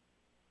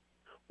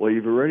 Well,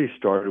 you've already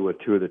started with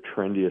two of the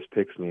trendiest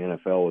picks in the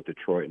NFL with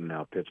Detroit and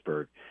now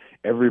Pittsburgh.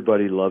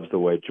 Everybody loves the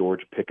way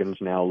George Pickens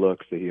now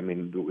looks. I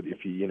mean,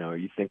 if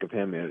you think of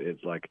him,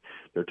 it's like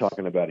they're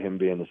talking about him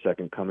being the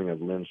second coming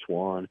of Lynn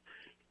Swann.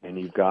 And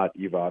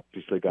you've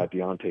obviously got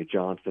Deontay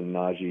Johnson,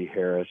 Najee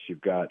Harris.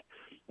 You've got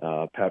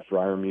Pat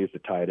Freiermuth, the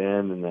tight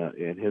end,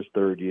 in his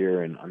third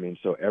year. And I mean,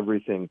 so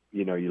everything.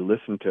 You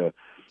listen to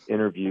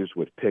interviews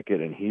with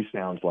Pickett, and he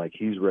sounds like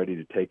he's ready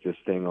to take this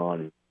thing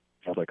on.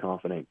 Sounds like a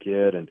confident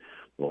kid, and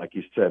like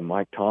you said,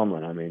 Mike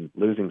Tomlin. I mean,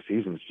 losing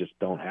seasons just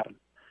don't happen.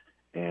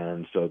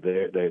 And so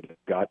they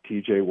got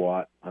T.J.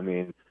 Watt. I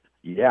mean,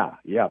 yeah,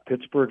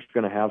 Pittsburgh's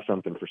going to have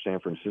something for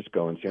San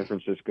Francisco, and San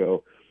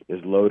Francisco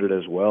is loaded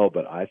as well.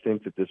 But I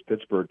think that this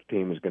Pittsburgh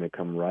team is going to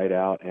come right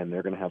out, and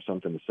they're going to have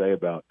something to say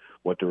about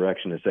what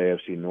direction this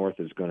AFC North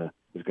is going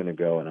to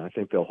go. And I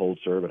think they'll hold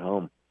serve at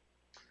home.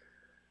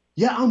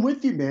 Yeah, I'm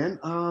with you,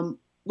 man.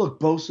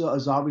 Look, Bosa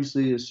is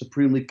obviously a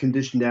supremely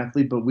conditioned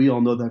athlete, but we all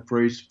know that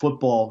phrase,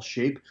 football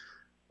shape.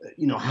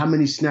 How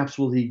many snaps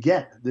will he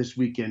get this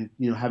weekend?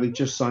 Having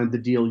just signed the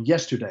deal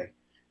yesterday,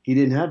 he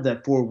didn't have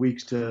that 4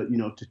 weeks to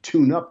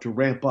tune up, to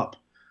ramp up.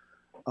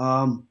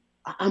 I'm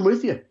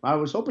with you. I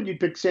was hoping you'd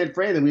pick San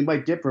Fran, and we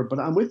might differ, but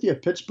I'm with you.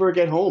 Pittsburgh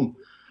at home.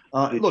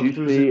 Did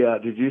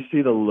you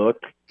see the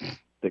look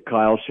that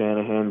Kyle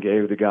Shanahan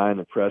gave the guy in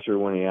the presser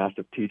when he asked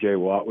if T.J.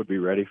 Watt would be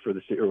ready for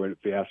the season, or if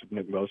he asked if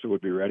Nick Bosa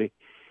would be ready?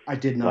 I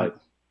did not.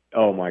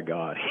 Oh my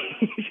God!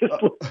 He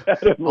just looked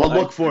at him. I'll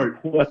look for it.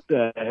 What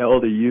the hell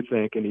do you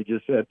think? And he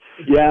just said,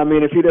 "Yeah, I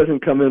mean, if he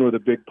doesn't come in with a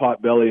big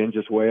pot belly and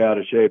just way out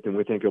of shape, then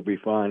we think he'll be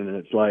fine." And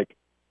it's like,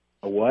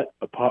 a what?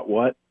 A pot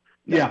what?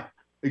 No. Yeah,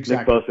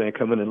 exactly. Nick Bosa ain't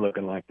coming in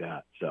looking like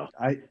that. So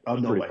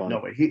no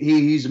way.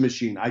 He's a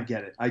machine. I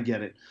get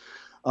it.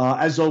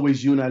 As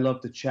always, you and I love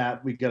to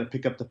chat. We got to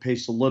pick up the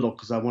pace a little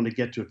because I want to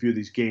get to a few of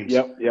these games.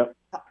 Yep.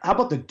 How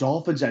about the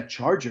Dolphins at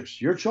Chargers?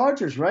 Your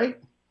Chargers, right?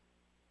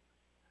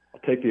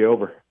 I'll take the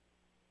over.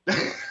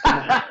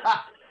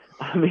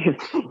 I mean,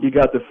 you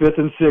got the 5th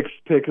and 6th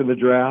pick in the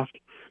draft.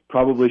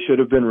 Probably should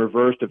have been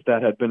reversed if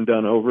that had been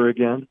done over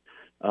again.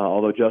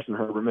 Although Justin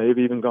Herbert may have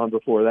even gone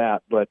before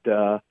that. But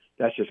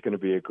that's just going to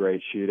be a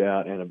great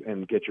shootout,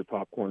 and get your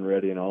popcorn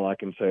ready. And all I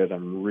can say is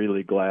I'm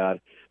really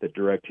glad that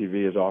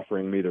DirecTV is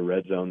offering me the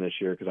red zone this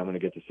year, because I'm going to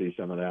get to see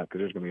some of that, because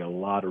there's going to be a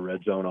lot of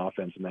red zone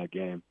offense in that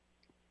game.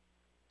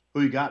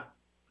 Who you got?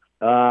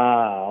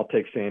 I'll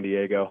take San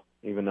Diego,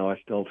 even though I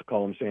still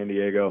call them San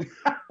Diego.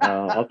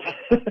 I'll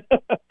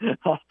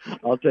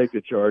take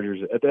the Chargers.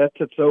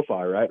 That's at SoFi,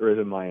 right? Or is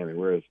it Miami?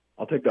 Where is?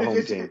 I'll take the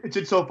home team. It's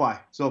at SoFi.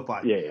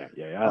 Yeah.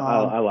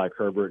 I like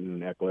Herbert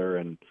and Eckler,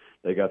 and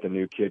they got the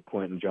new kid,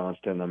 Quentin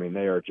Johnston. I mean,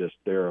 they're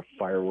a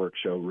fireworks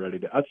show ready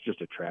to. That's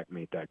just a track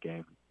meet, that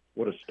game.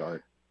 What a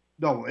start.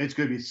 No, it's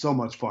going to be so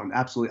much fun.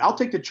 Absolutely. I'll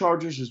take the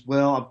Chargers as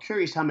well. I'm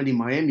curious how many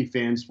Miami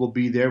fans will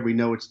be there. We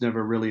know it's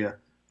never really a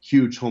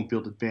huge home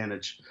field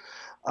advantage.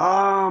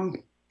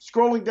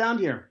 Scrolling down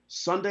here,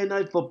 Sunday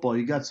Night Football.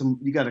 You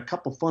got a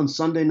couple fun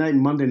Sunday night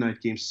and Monday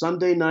night games.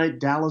 Sunday night,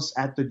 Dallas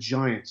at the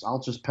Giants. I'll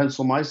just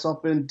pencil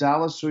myself in.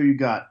 Dallas, who you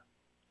got?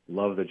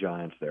 Love the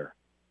Giants there.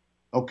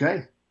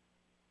 Okay.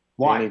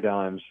 Why? Danny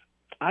Dimes.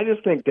 I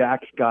just think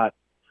Dak's got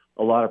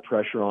a lot of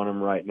pressure on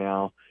him right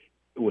now.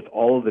 With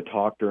all of the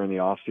talk during the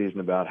offseason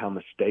about how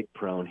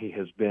mistake-prone he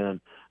has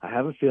been, I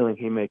have a feeling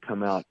he may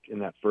come out in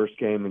that first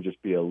game and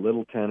just be a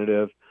little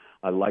tentative.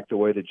 I like the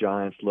way the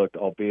Giants looked,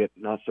 albeit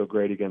not so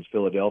great against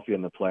Philadelphia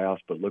in the playoffs,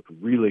 but looked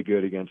really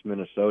good against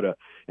Minnesota.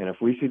 And if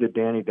we see the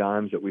Danny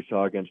Dimes that we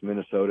saw against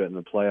Minnesota in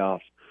the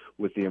playoffs,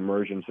 with the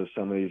emergence of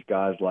some of these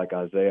guys like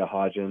Isaiah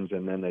Hodgins,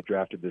 and then they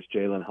drafted this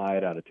Jalen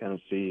Hyatt out of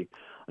Tennessee,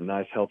 a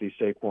nice, healthy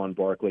Saquon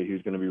Barkley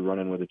who's going to be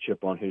running with a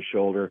chip on his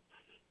shoulder,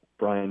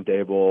 Brian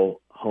Dable,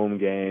 home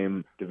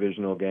game,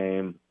 divisional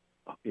game,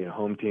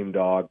 home team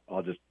dog.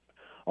 I'll just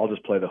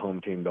play the home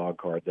team dog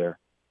card there.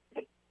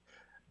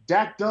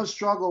 Dak does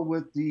struggle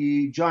with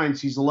the Giants.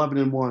 He's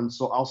 11-1,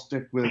 so I'll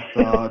stick with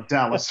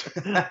Dallas.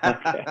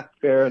 Okay,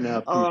 fair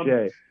enough.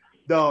 Touche.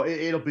 No,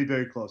 it'll be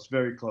very close,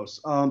 very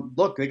close.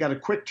 Look, they got a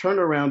quick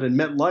turnaround in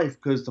MetLife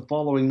because the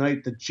following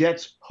night the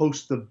Jets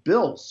host the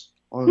Bills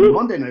on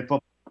Monday Night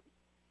Football.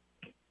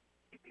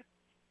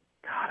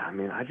 God, I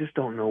mean, I just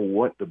don't know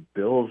what the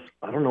Bills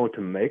 – I don't know what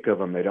to make of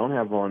them. They don't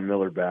have Von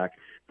Miller back.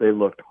 They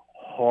looked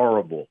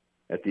horrible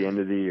at the end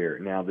of the year.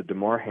 Now, the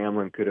DeMar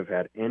Hamlin could have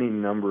had any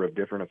number of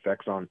different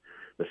effects on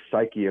the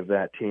psyche of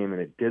that team,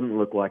 and it didn't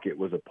look like it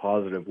was a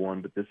positive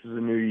one. But this is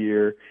a new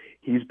year.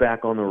 He's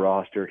back on the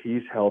roster.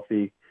 He's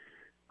healthy.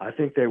 I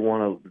think they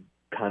want to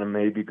kind of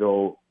maybe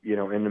go,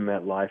 into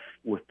MetLife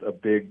with a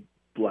big,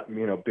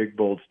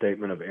 bold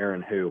statement of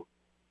Aaron Who.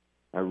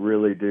 I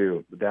really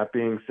do. That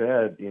being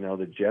said,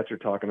 the Jets are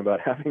talking about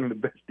having the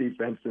best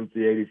defense since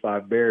the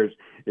 '85 Bears,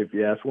 if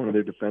you ask one of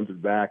their defensive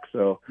backs.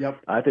 So yep.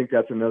 I think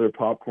that's another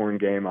popcorn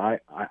game. I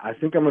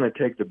think I'm going to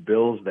take the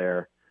Bills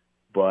there,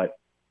 but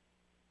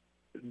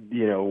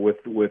with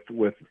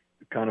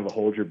kind of a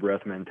hold your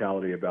breath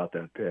mentality about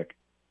that pick.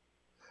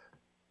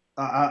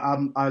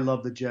 I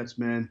love the Jets,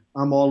 man.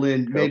 I'm all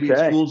in. Maybe it's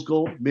Okay. fool's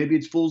gold. Maybe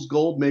it's fool's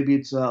gold. Maybe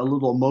it's a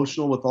little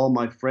emotional with all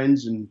my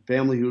friends and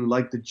family who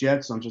like the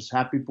Jets. I'm just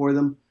happy for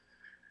them.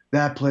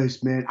 That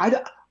place, man.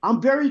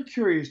 I'm very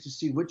curious to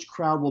see which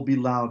crowd will be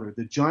louder,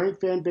 the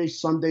Giant fan base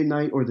Sunday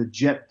night or the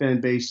Jet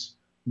fan base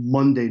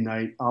Monday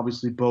night.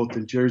 Obviously, both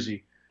in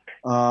Jersey.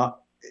 Uh,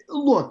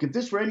 Look, if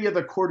this were any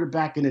other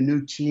quarterback in a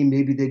new team,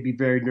 maybe they'd be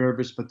very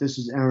nervous. But this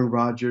is Aaron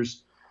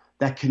Rodgers.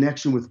 That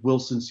connection with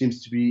Wilson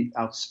seems to be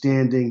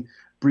outstanding.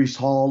 Brees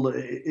Hall,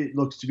 it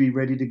looks to be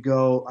ready to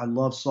go. I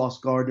love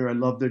Sauce Gardner. I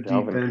love their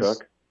Dalvin defense.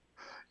 Cook.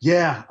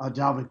 Yeah,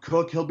 Dalvin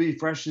Cook, he'll be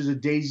fresh as a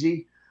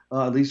daisy,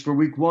 at least for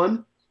week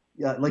one.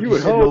 Yeah, like You you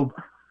would said, hope.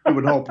 no, you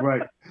would hope,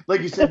 right?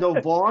 Like you said, no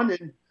Vaughn,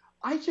 and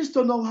I just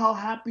don't know how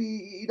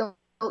happy. You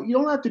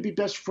don't have to be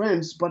best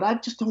friends, but I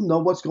just don't know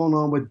what's going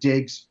on with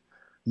Diggs.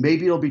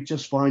 Maybe it'll be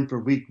just fine for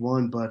week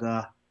one, but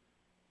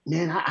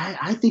man,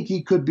 I think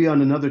he could be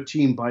on another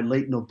team by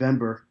late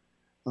November.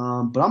 But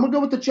I'm gonna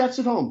go with the Jets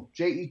at home,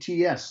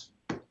 Jets.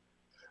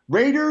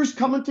 Raiders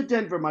coming to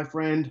Denver, my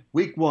friend,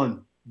 week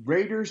one.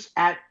 Raiders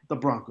at the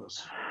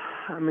Broncos.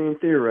 I mean,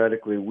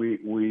 theoretically,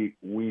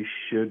 we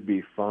should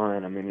be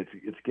fine. I mean,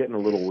 it's getting a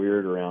little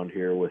weird around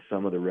here with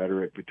some of the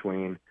rhetoric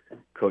between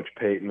Coach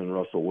Payton and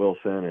Russell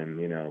Wilson,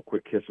 and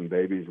quit kissing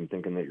babies and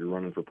thinking that you're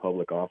running for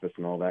public office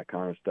and all that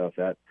kind of stuff.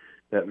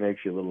 That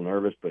makes you a little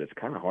nervous, but it's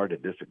kind of hard to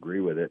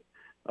disagree with it.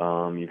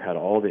 You've had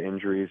all the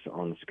injuries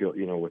on the skill,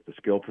 with the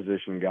skill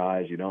position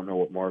guys. You don't know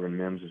what Marvin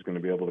Mims is going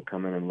to be able to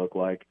come in and look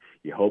like.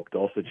 You hope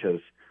Dulcich has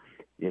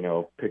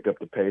picked up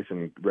the pace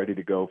and ready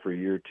to go for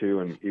year two,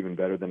 and even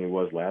better than he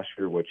was last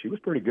year, which he was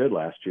pretty good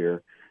last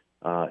year.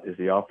 Is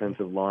the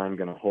offensive line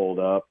going to hold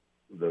up?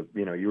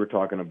 You were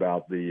talking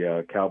about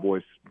the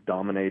Cowboys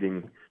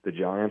dominating the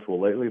Giants. Well,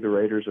 lately the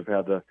Raiders have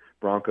had the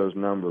Broncos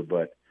number,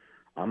 but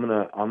I'm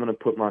gonna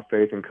put my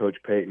faith in Coach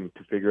Payton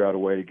to figure out a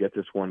way to get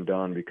this one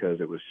done,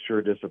 because it was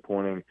sure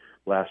disappointing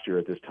last year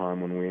at this time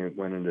when we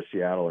went into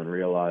Seattle and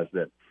realized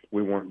that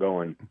we weren't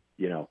going,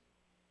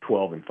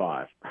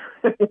 12-5.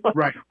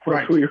 Right.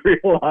 Once we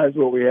realized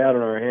what we had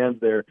on our hands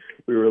there,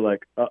 we were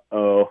like,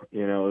 uh-oh.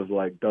 It was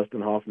like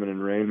Dustin Hoffman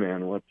and Rain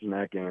Man. What's in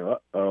that game?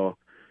 Uh-oh.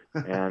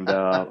 And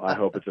I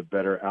hope it's a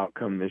better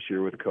outcome this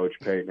year with Coach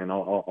Payton. And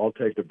I'll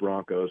take the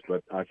Broncos,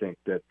 but I think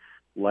that,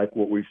 like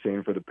what we've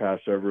seen for the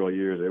past several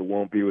years, it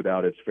won't be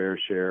without its fair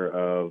share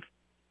of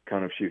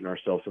kind of shooting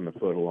ourselves in the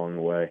foot along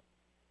the way.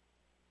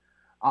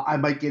 I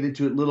might get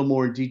into it a little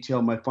more in detail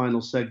in my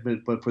final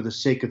segment, but for the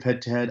sake of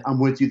head-to-head, I'm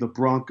with you, the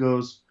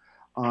Broncos.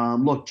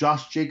 Look,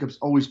 Josh Jacobs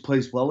always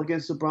plays well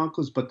against the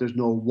Broncos, but there's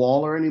no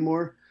Waller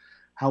anymore.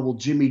 How will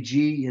Jimmy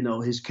G,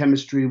 his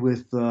chemistry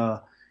with,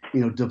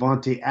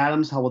 Devontae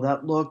Adams, how will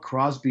that look?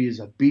 Crosby is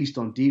a beast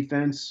on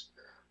defense.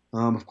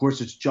 Of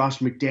course, it's Josh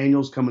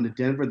McDaniels coming to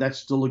Denver. That's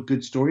still a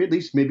good story, at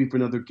least maybe for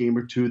another game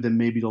or two. Then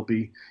maybe it'll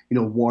be,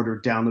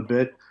 watered down a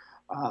bit.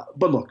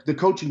 But look, the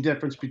coaching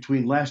difference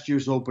between last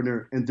year's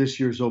opener and this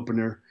year's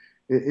opener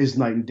is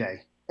night and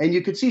day. And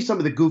you could see some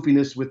of the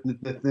goofiness with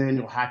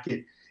Nathaniel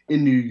Hackett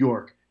in New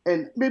York.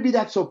 And maybe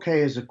that's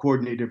okay as a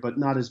coordinator, but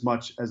not as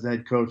much as the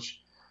head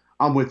coach.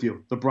 I'm with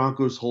you. The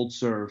Broncos hold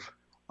serve.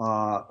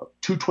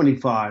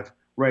 225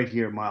 right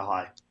here, Mile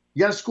High.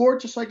 You got a score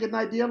just so I get an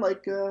idea?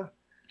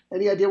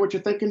 Any idea what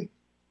you're thinking?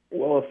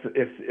 Well,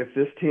 if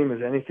this team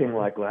is anything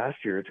like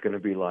last year, it's going to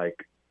be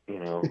like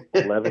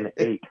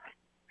 11-8.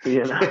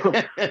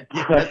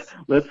 Yes.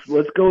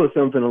 Let's go with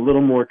something a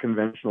little more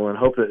conventional and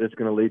hope that it's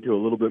going to lead to a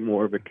little bit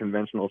more of a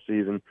conventional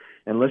season.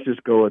 And let's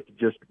just go with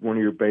just one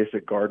of your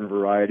basic garden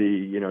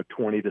variety,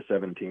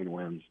 20-17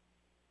 wins.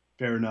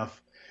 Fair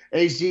enough.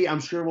 AZ, I'm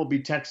sure we'll be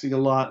texting a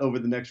lot over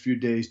the next few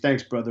days.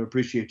 Thanks, brother.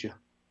 Appreciate you.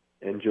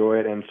 Enjoy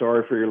it, and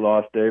sorry for your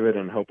loss, David,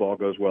 and hope all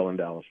goes well in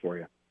Dallas for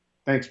you.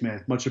 Thanks,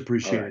 man. Much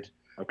appreciated.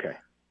 Right. Okay.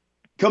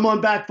 Come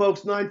on back,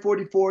 folks.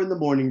 9:44 in the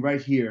morning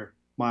right here,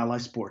 Mile High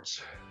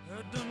Sports.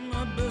 I've done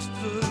my best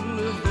to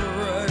live the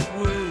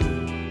right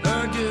way.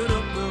 I get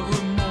up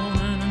every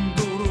morning and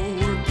go to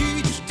work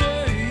each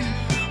day.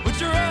 But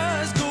your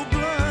eyes go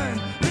blind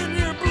and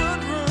your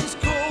blood runs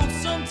cold.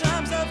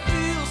 Sometimes I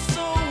feel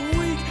so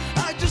weak,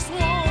 I just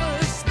want to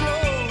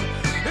explode.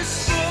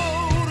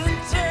 Explode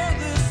and tear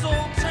this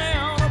old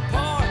town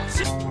apart.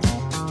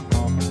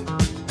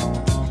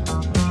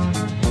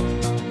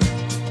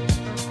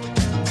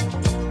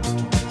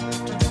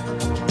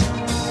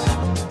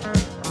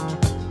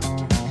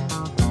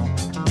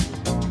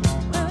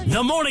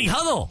 'The Morning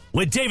Huddle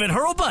with David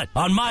Hurlbut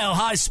on Mile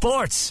High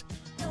Sports.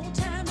 Music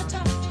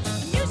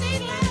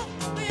loud,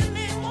 when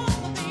they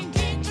want being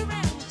kicked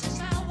around. Since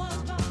I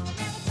was born,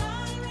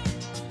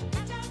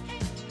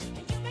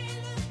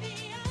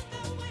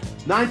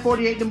 never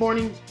 9:48 in the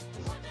morning.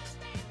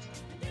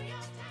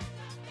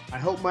 I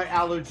hope my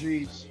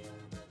allergies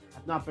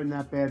have not been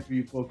that bad for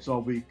you folks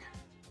all week.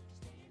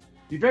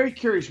 Be very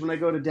curious when I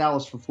go to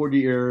Dallas for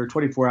 40 or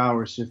 24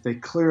 hours if they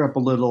clear up a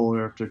little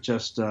or if they're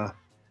just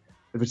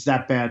if it's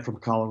that bad from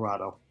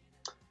Colorado.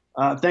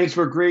 Thanks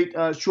for a great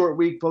short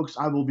week, folks.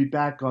 I will be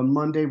back on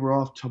Monday. We're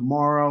off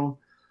tomorrow.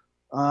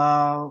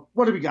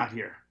 What do we got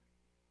here?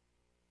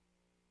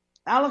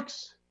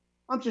 Alex,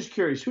 I'm just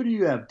curious. Who do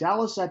you have?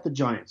 Dallas at the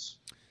Giants?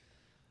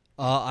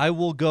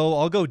 I'll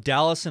go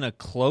Dallas in a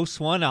close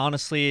one.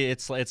 Honestly,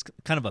 it's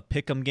kind of a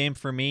pick'em game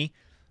for me.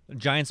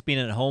 Giants being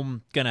at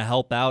home going to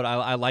help out.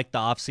 I like the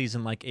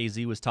offseason like AZ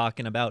was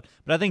talking about.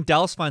 But I think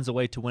Dallas finds a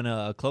way to win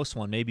a close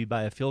one, maybe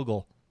by a field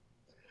goal.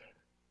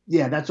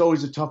 Yeah, that's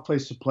always a tough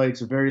place to play. It's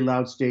a very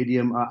loud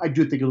stadium. I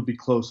do think it'll be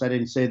close. I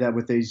didn't say that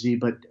with AZ,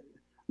 but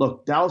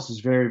look, Dallas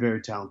is very,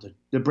 very talented.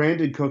 The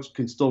Brandon Cooks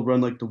can still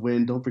run like the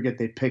wind. Don't forget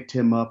they picked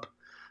him up.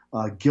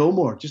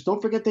 Gilmore, just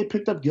don't forget they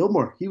picked up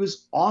Gilmore. He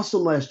was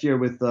awesome last year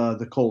with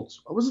the Colts.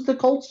 Was it the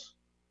Colts?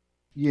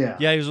 Yeah.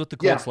 Yeah, he was with the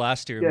Colts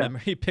last year. Yeah. Remember,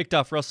 he picked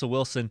off Russell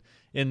Wilson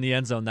in the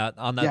end zone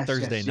on that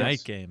Thursday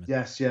night game.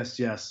 Yes.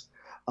 He's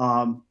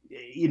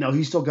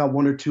still got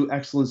one or two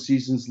excellent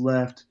seasons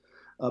left.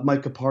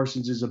 Micah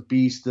Parsons is a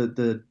beast.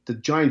 The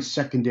Giants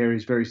secondary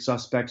is very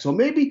suspect. So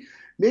maybe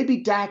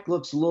Dak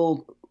looks a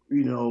little,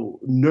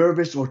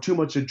 nervous or too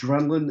much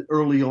adrenaline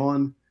early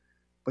on.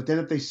 But then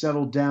if they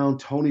settle down,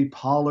 Tony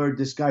Pollard,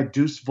 this guy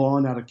Deuce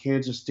Vaughn out of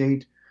Kansas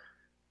State,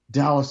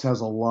 Dallas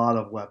has a lot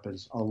of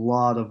weapons.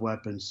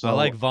 So I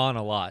like Vaughn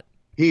a lot.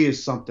 He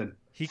is something.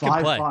 He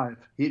can play.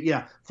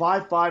 5'5".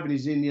 5'5", and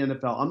he's in the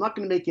NFL. I'm not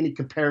going to make any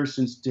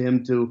comparisons to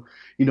him to,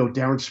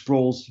 Darren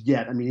Sproles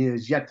yet. I mean, he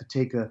has yet to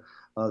take a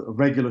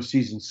regular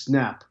season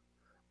snap,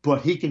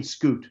 but he can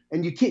scoot.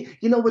 And you can't,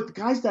 with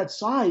guys that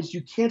size,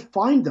 you can't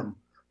find them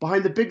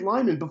behind the big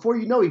lineman. Before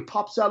you know, he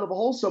pops out of a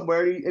hole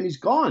somewhere and he's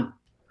gone.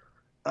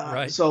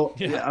 Right. So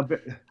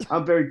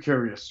I'm very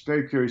curious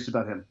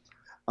about him.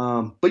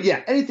 But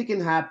yeah, anything can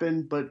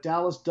happen. But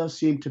Dallas does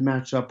seem to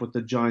match up with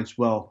the Giants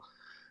well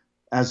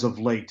as of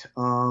late.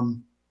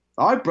 All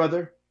right,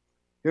 brother.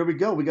 Here we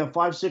go. We got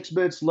 5-6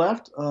 minutes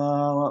left.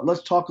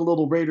 Let's talk a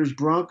little Raiders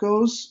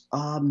Broncos.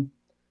 I'm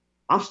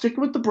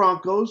sticking with the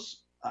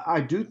Broncos.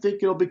 I do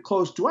think it'll be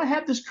close. Do I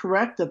have this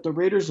correct that the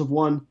Raiders have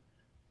won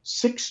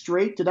 6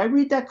 straight? Did I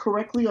read that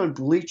correctly on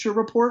Bleacher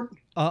Report?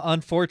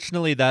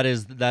 Unfortunately, that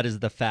is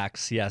the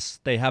facts. Yes,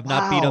 they have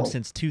not beat them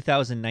since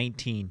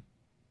 2019.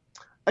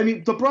 I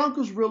mean, the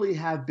Broncos really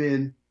have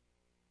been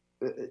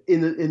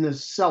in the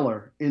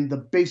cellar, in the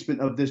basement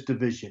of this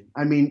division.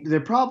 I mean, they're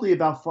probably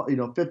about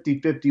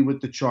 50-50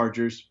 with the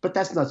Chargers, but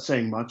that's not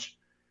saying much.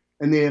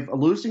 And they have a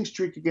losing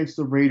streak against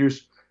the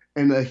Raiders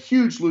and a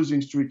huge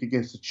losing streak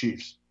against the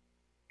Chiefs.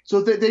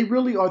 So they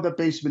really are the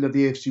basement of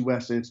the AFC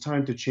West, and it's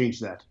time to change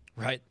that.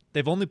 Right.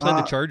 They've only played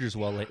the Chargers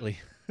well lately.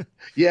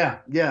 Yeah.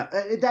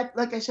 That,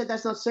 like I said,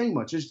 that's not saying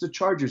much. It's the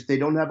Chargers. They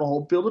don't have a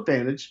home field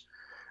advantage,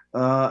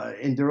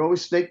 and they're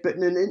always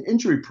snake-bitten and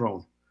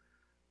injury-prone.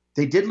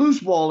 They did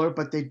lose Waller,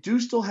 but they do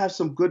still have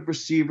some good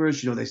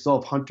receivers. They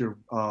still have Hunter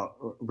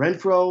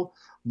Renfrow,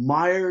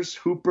 Myers,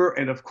 Hooper,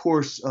 and, of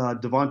course,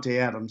 Devontae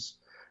Adams.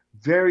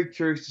 Very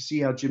curious to see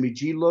how Jimmy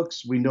G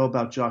looks. We know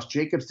about Josh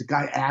Jacobs. The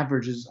guy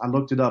averages, I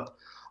looked it up,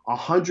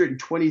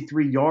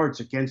 123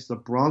 yards against the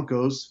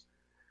Broncos.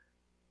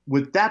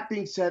 With that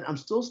being said, I'm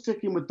still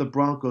sticking with the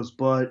Broncos,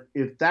 but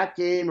if that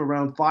game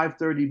around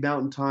 5:30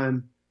 Mountain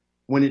Time,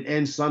 when it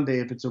ends Sunday,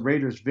 if it's a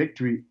Raiders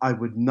victory, I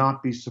would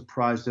not be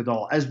surprised at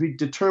all. As we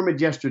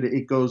determined yesterday,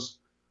 it goes,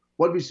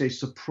 what did we say,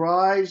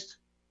 surprised?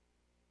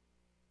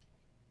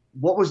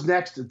 What was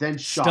next? Then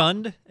shocked.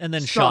 Stunned and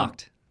then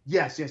shocked.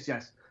 Yes.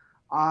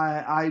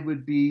 I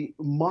would be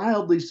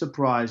mildly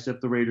surprised if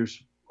the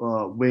Raiders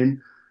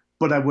win,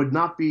 but I would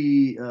not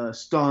be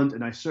stunned,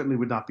 and I certainly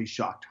would not be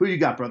shocked. Who you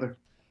got, brother?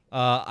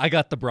 I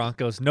got the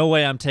Broncos. No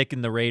way I'm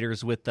taking the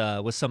Raiders with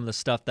some of the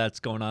stuff that's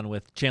going on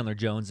with Chandler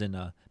Jones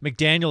and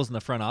McDaniels in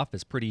the front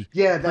office. Pretty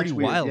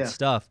wild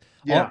stuff.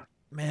 Yeah.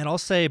 I'll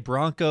say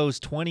Broncos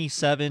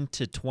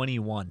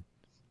 27-21.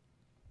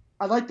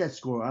 I like that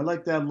score. I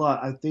like that a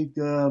lot. I think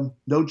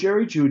no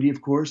Jerry Jeudy,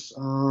 of course.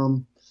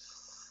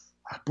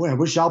 Boy, I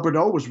wish Albert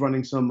O was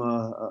running some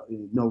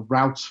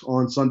routes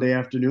on Sunday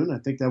afternoon. I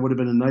think that would have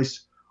been a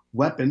nice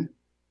weapon.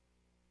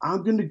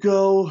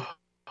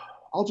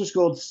 I'll just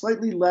go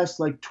slightly less,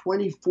 like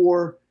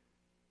 24,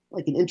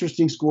 like an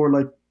interesting score,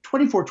 like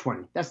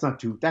 24-20. That's not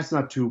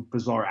too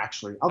bizarre,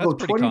 actually. I'll go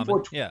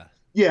 24.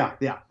 Yeah,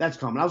 that's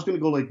common. I was going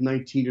to go like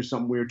 19 or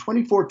something weird.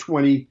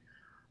 24-20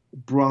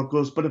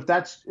 Broncos. But if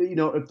that's,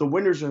 if the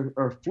winners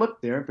are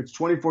flipped there, if it's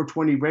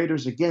 24-20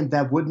 Raiders, again,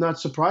 that would not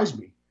surprise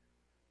me.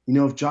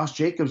 If Josh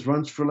Jacobs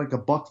runs for like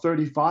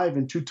 $135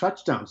 and 2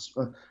 touchdowns,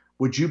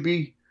 would you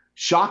be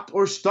shocked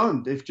or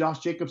stunned if Josh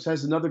Jacobs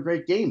has another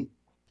great game?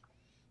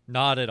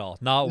 Not at all.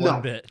 Not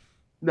one bit.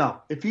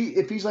 No. If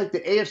he's like the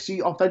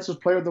AFC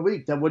Offensive Player of the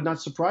Week, that would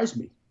not surprise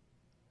me.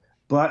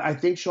 But I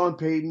think Sean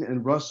Payton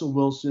and Russell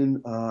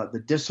Wilson,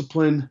 the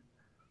discipline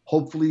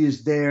hopefully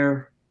is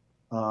there.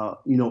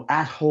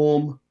 At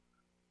home,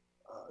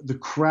 the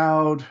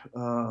crowd,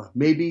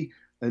 maybe,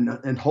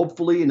 and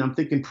hopefully, and I'm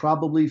thinking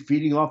probably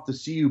feeding off the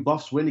CU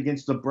Buffs win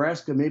against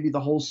Nebraska, maybe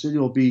the whole city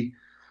will be,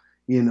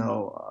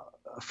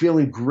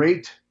 feeling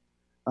great.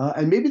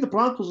 And maybe the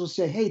Broncos will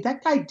say, hey,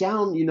 that guy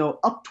down,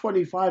 up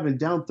 25 and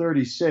down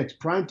 36,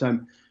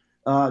 primetime,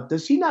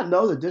 does he not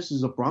know that this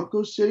is a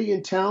Broncos city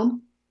in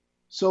town?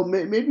 So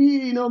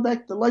maybe,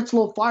 that the lights a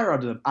little fire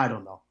under them. I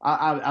don't know.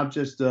 I'm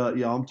just,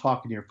 I'm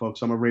talking here,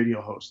 folks. I'm a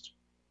radio host.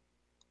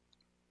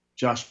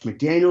 Josh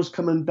McDaniels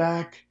coming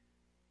back.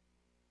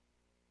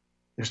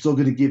 They're still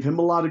going to give him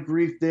a lot of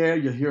grief there.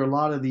 You'll hear a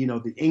lot of the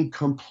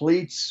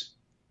incompletes.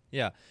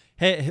 Yeah.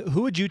 Hey,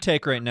 who would you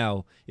take right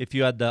now if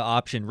you had the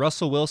option,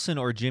 Russell Wilson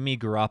or Jimmy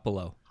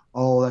Garoppolo?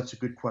 Oh, that's a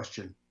good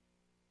question.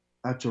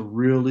 That's a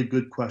really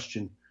good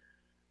question.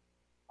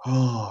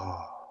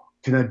 Oh,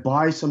 can I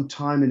buy some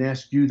time and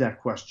ask you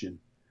that question?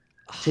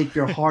 Take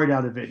your heart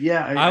out of it.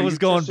 Yeah. I was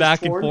going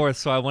back and forth,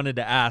 so I wanted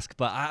to ask,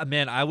 but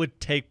I would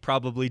take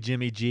probably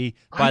Jimmy G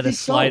by the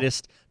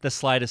slightest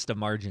of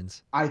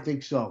margins. I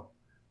think so.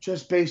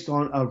 Just based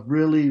on a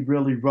really,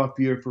 really rough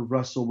year for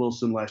Russell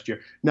Wilson last year.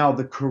 Now,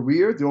 the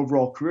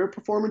overall career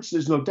performance,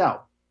 there's no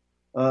doubt.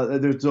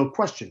 There's no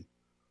question.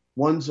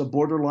 One's a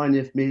borderline,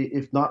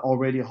 if not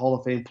already a Hall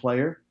of Fame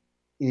player,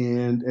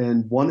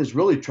 and one is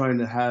really trying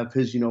to have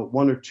his,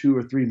 1 or 2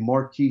 or 3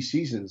 marquee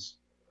seasons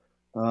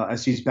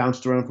as he's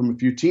bounced around from a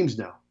few teams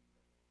now.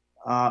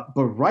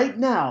 But right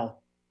now,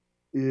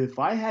 if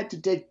I had to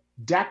take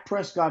Dak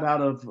Prescott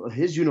out of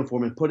his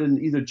uniform and put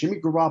in either Jimmy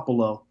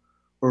Garoppolo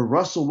or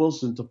Russell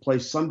Wilson to play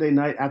Sunday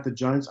night at the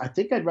Giants, I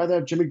think I'd rather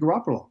have Jimmy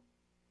Garoppolo.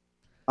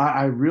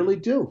 I really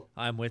do.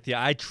 I'm with you.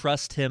 I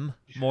trust him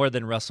more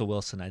than Russell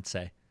Wilson, I'd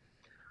say.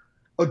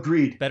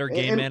 Agreed. Better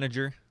game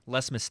manager,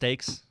 less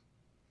mistakes.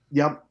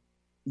 Yep.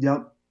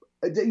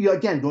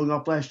 Again, going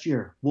off last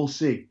year, we'll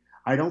see.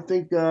 I don't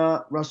think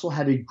Russell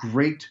had a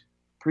great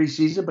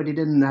preseason, but he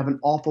didn't have an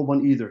awful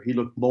one either. He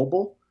looked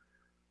mobile.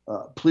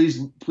 Please,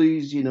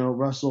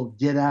 Russell,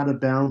 get out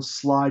of bounds,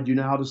 slide. You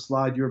know how to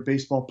slide. You're a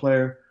baseball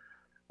player.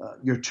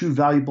 You're too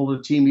valuable to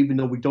the team, even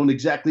though we don't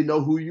exactly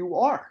know who you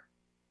are.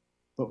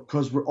 But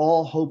because we're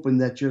all hoping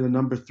that you're the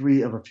number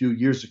 3 of a few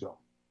years ago.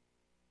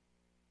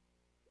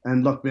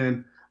 And look,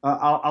 man,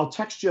 I'll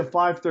text you at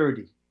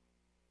 5:30.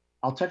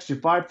 I'll text you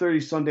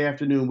 5:30 Sunday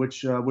afternoon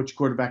which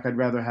quarterback I'd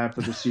rather have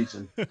for the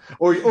season,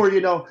 or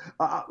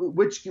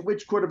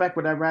which quarterback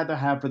would I rather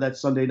have for that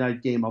Sunday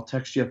night game. I'll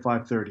text you at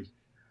 5:30.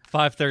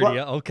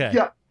 5:30,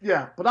 okay.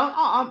 Yeah. But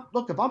I'm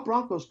look, if I'm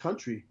Broncos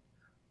country,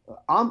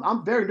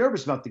 I'm very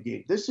nervous about the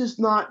game. This is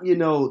not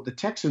the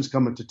Texans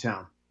coming to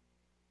town.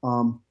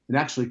 And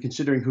actually,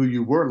 considering who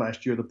you were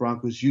last year, the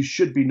Broncos, you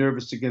should be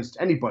nervous against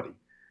anybody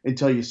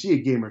until you see a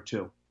game or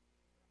two.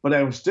 But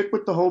I will stick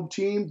with the home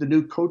team, the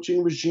new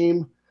coaching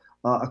regime.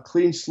 A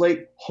clean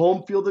slate,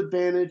 home field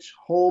advantage,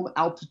 home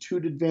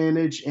altitude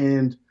advantage,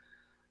 and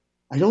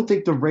I don't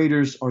think the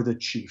Raiders are the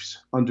Chiefs,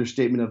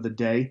 understatement of the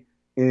day.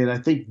 And I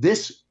think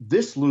this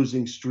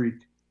losing streak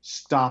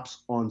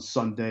stops on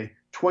Sunday,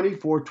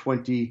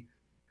 24-20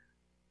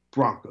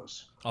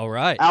 Broncos. All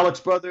right.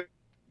 Alex, brother,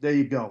 there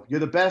you go. You're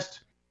the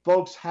best.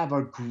 Folks, have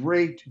a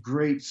great,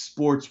 great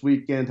sports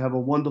weekend. Have a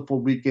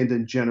wonderful weekend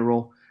in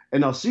general.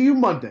 And I'll see you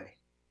Monday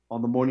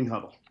on the Morning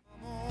Huddle.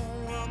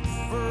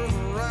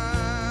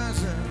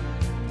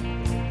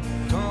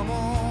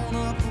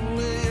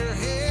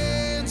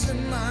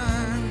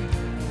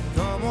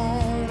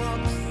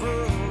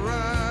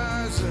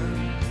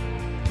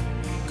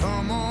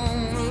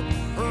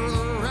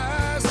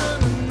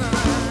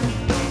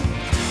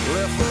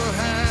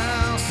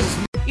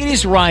 It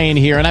is Ryan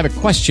here, and I have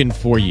a question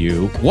for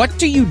you. What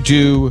do you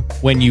do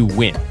when you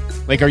win?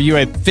 Like, are you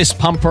a fist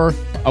pumper,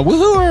 a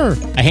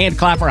woohooer, a hand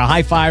clapper, a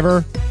high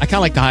fiver? I kind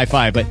of like the high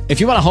five, but if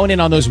you want to hone in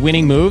on those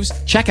winning moves,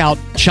 check out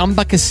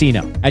Chumba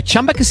Casino. At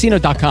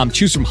ChumbaCasino.com,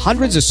 choose from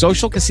hundreds of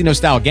social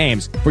casino-style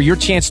games for your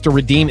chance to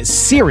redeem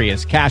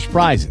serious cash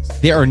prizes.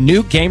 There are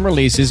new game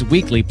releases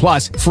weekly,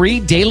 plus free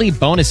daily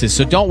bonuses.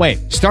 So don't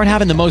wait. Start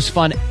having the most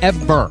fun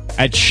ever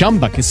at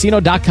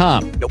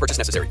ChumbaCasino.com. No purchase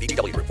necessary.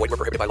 VGW Group. Void where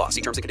prohibited by law.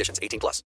 See terms and conditions. 18+.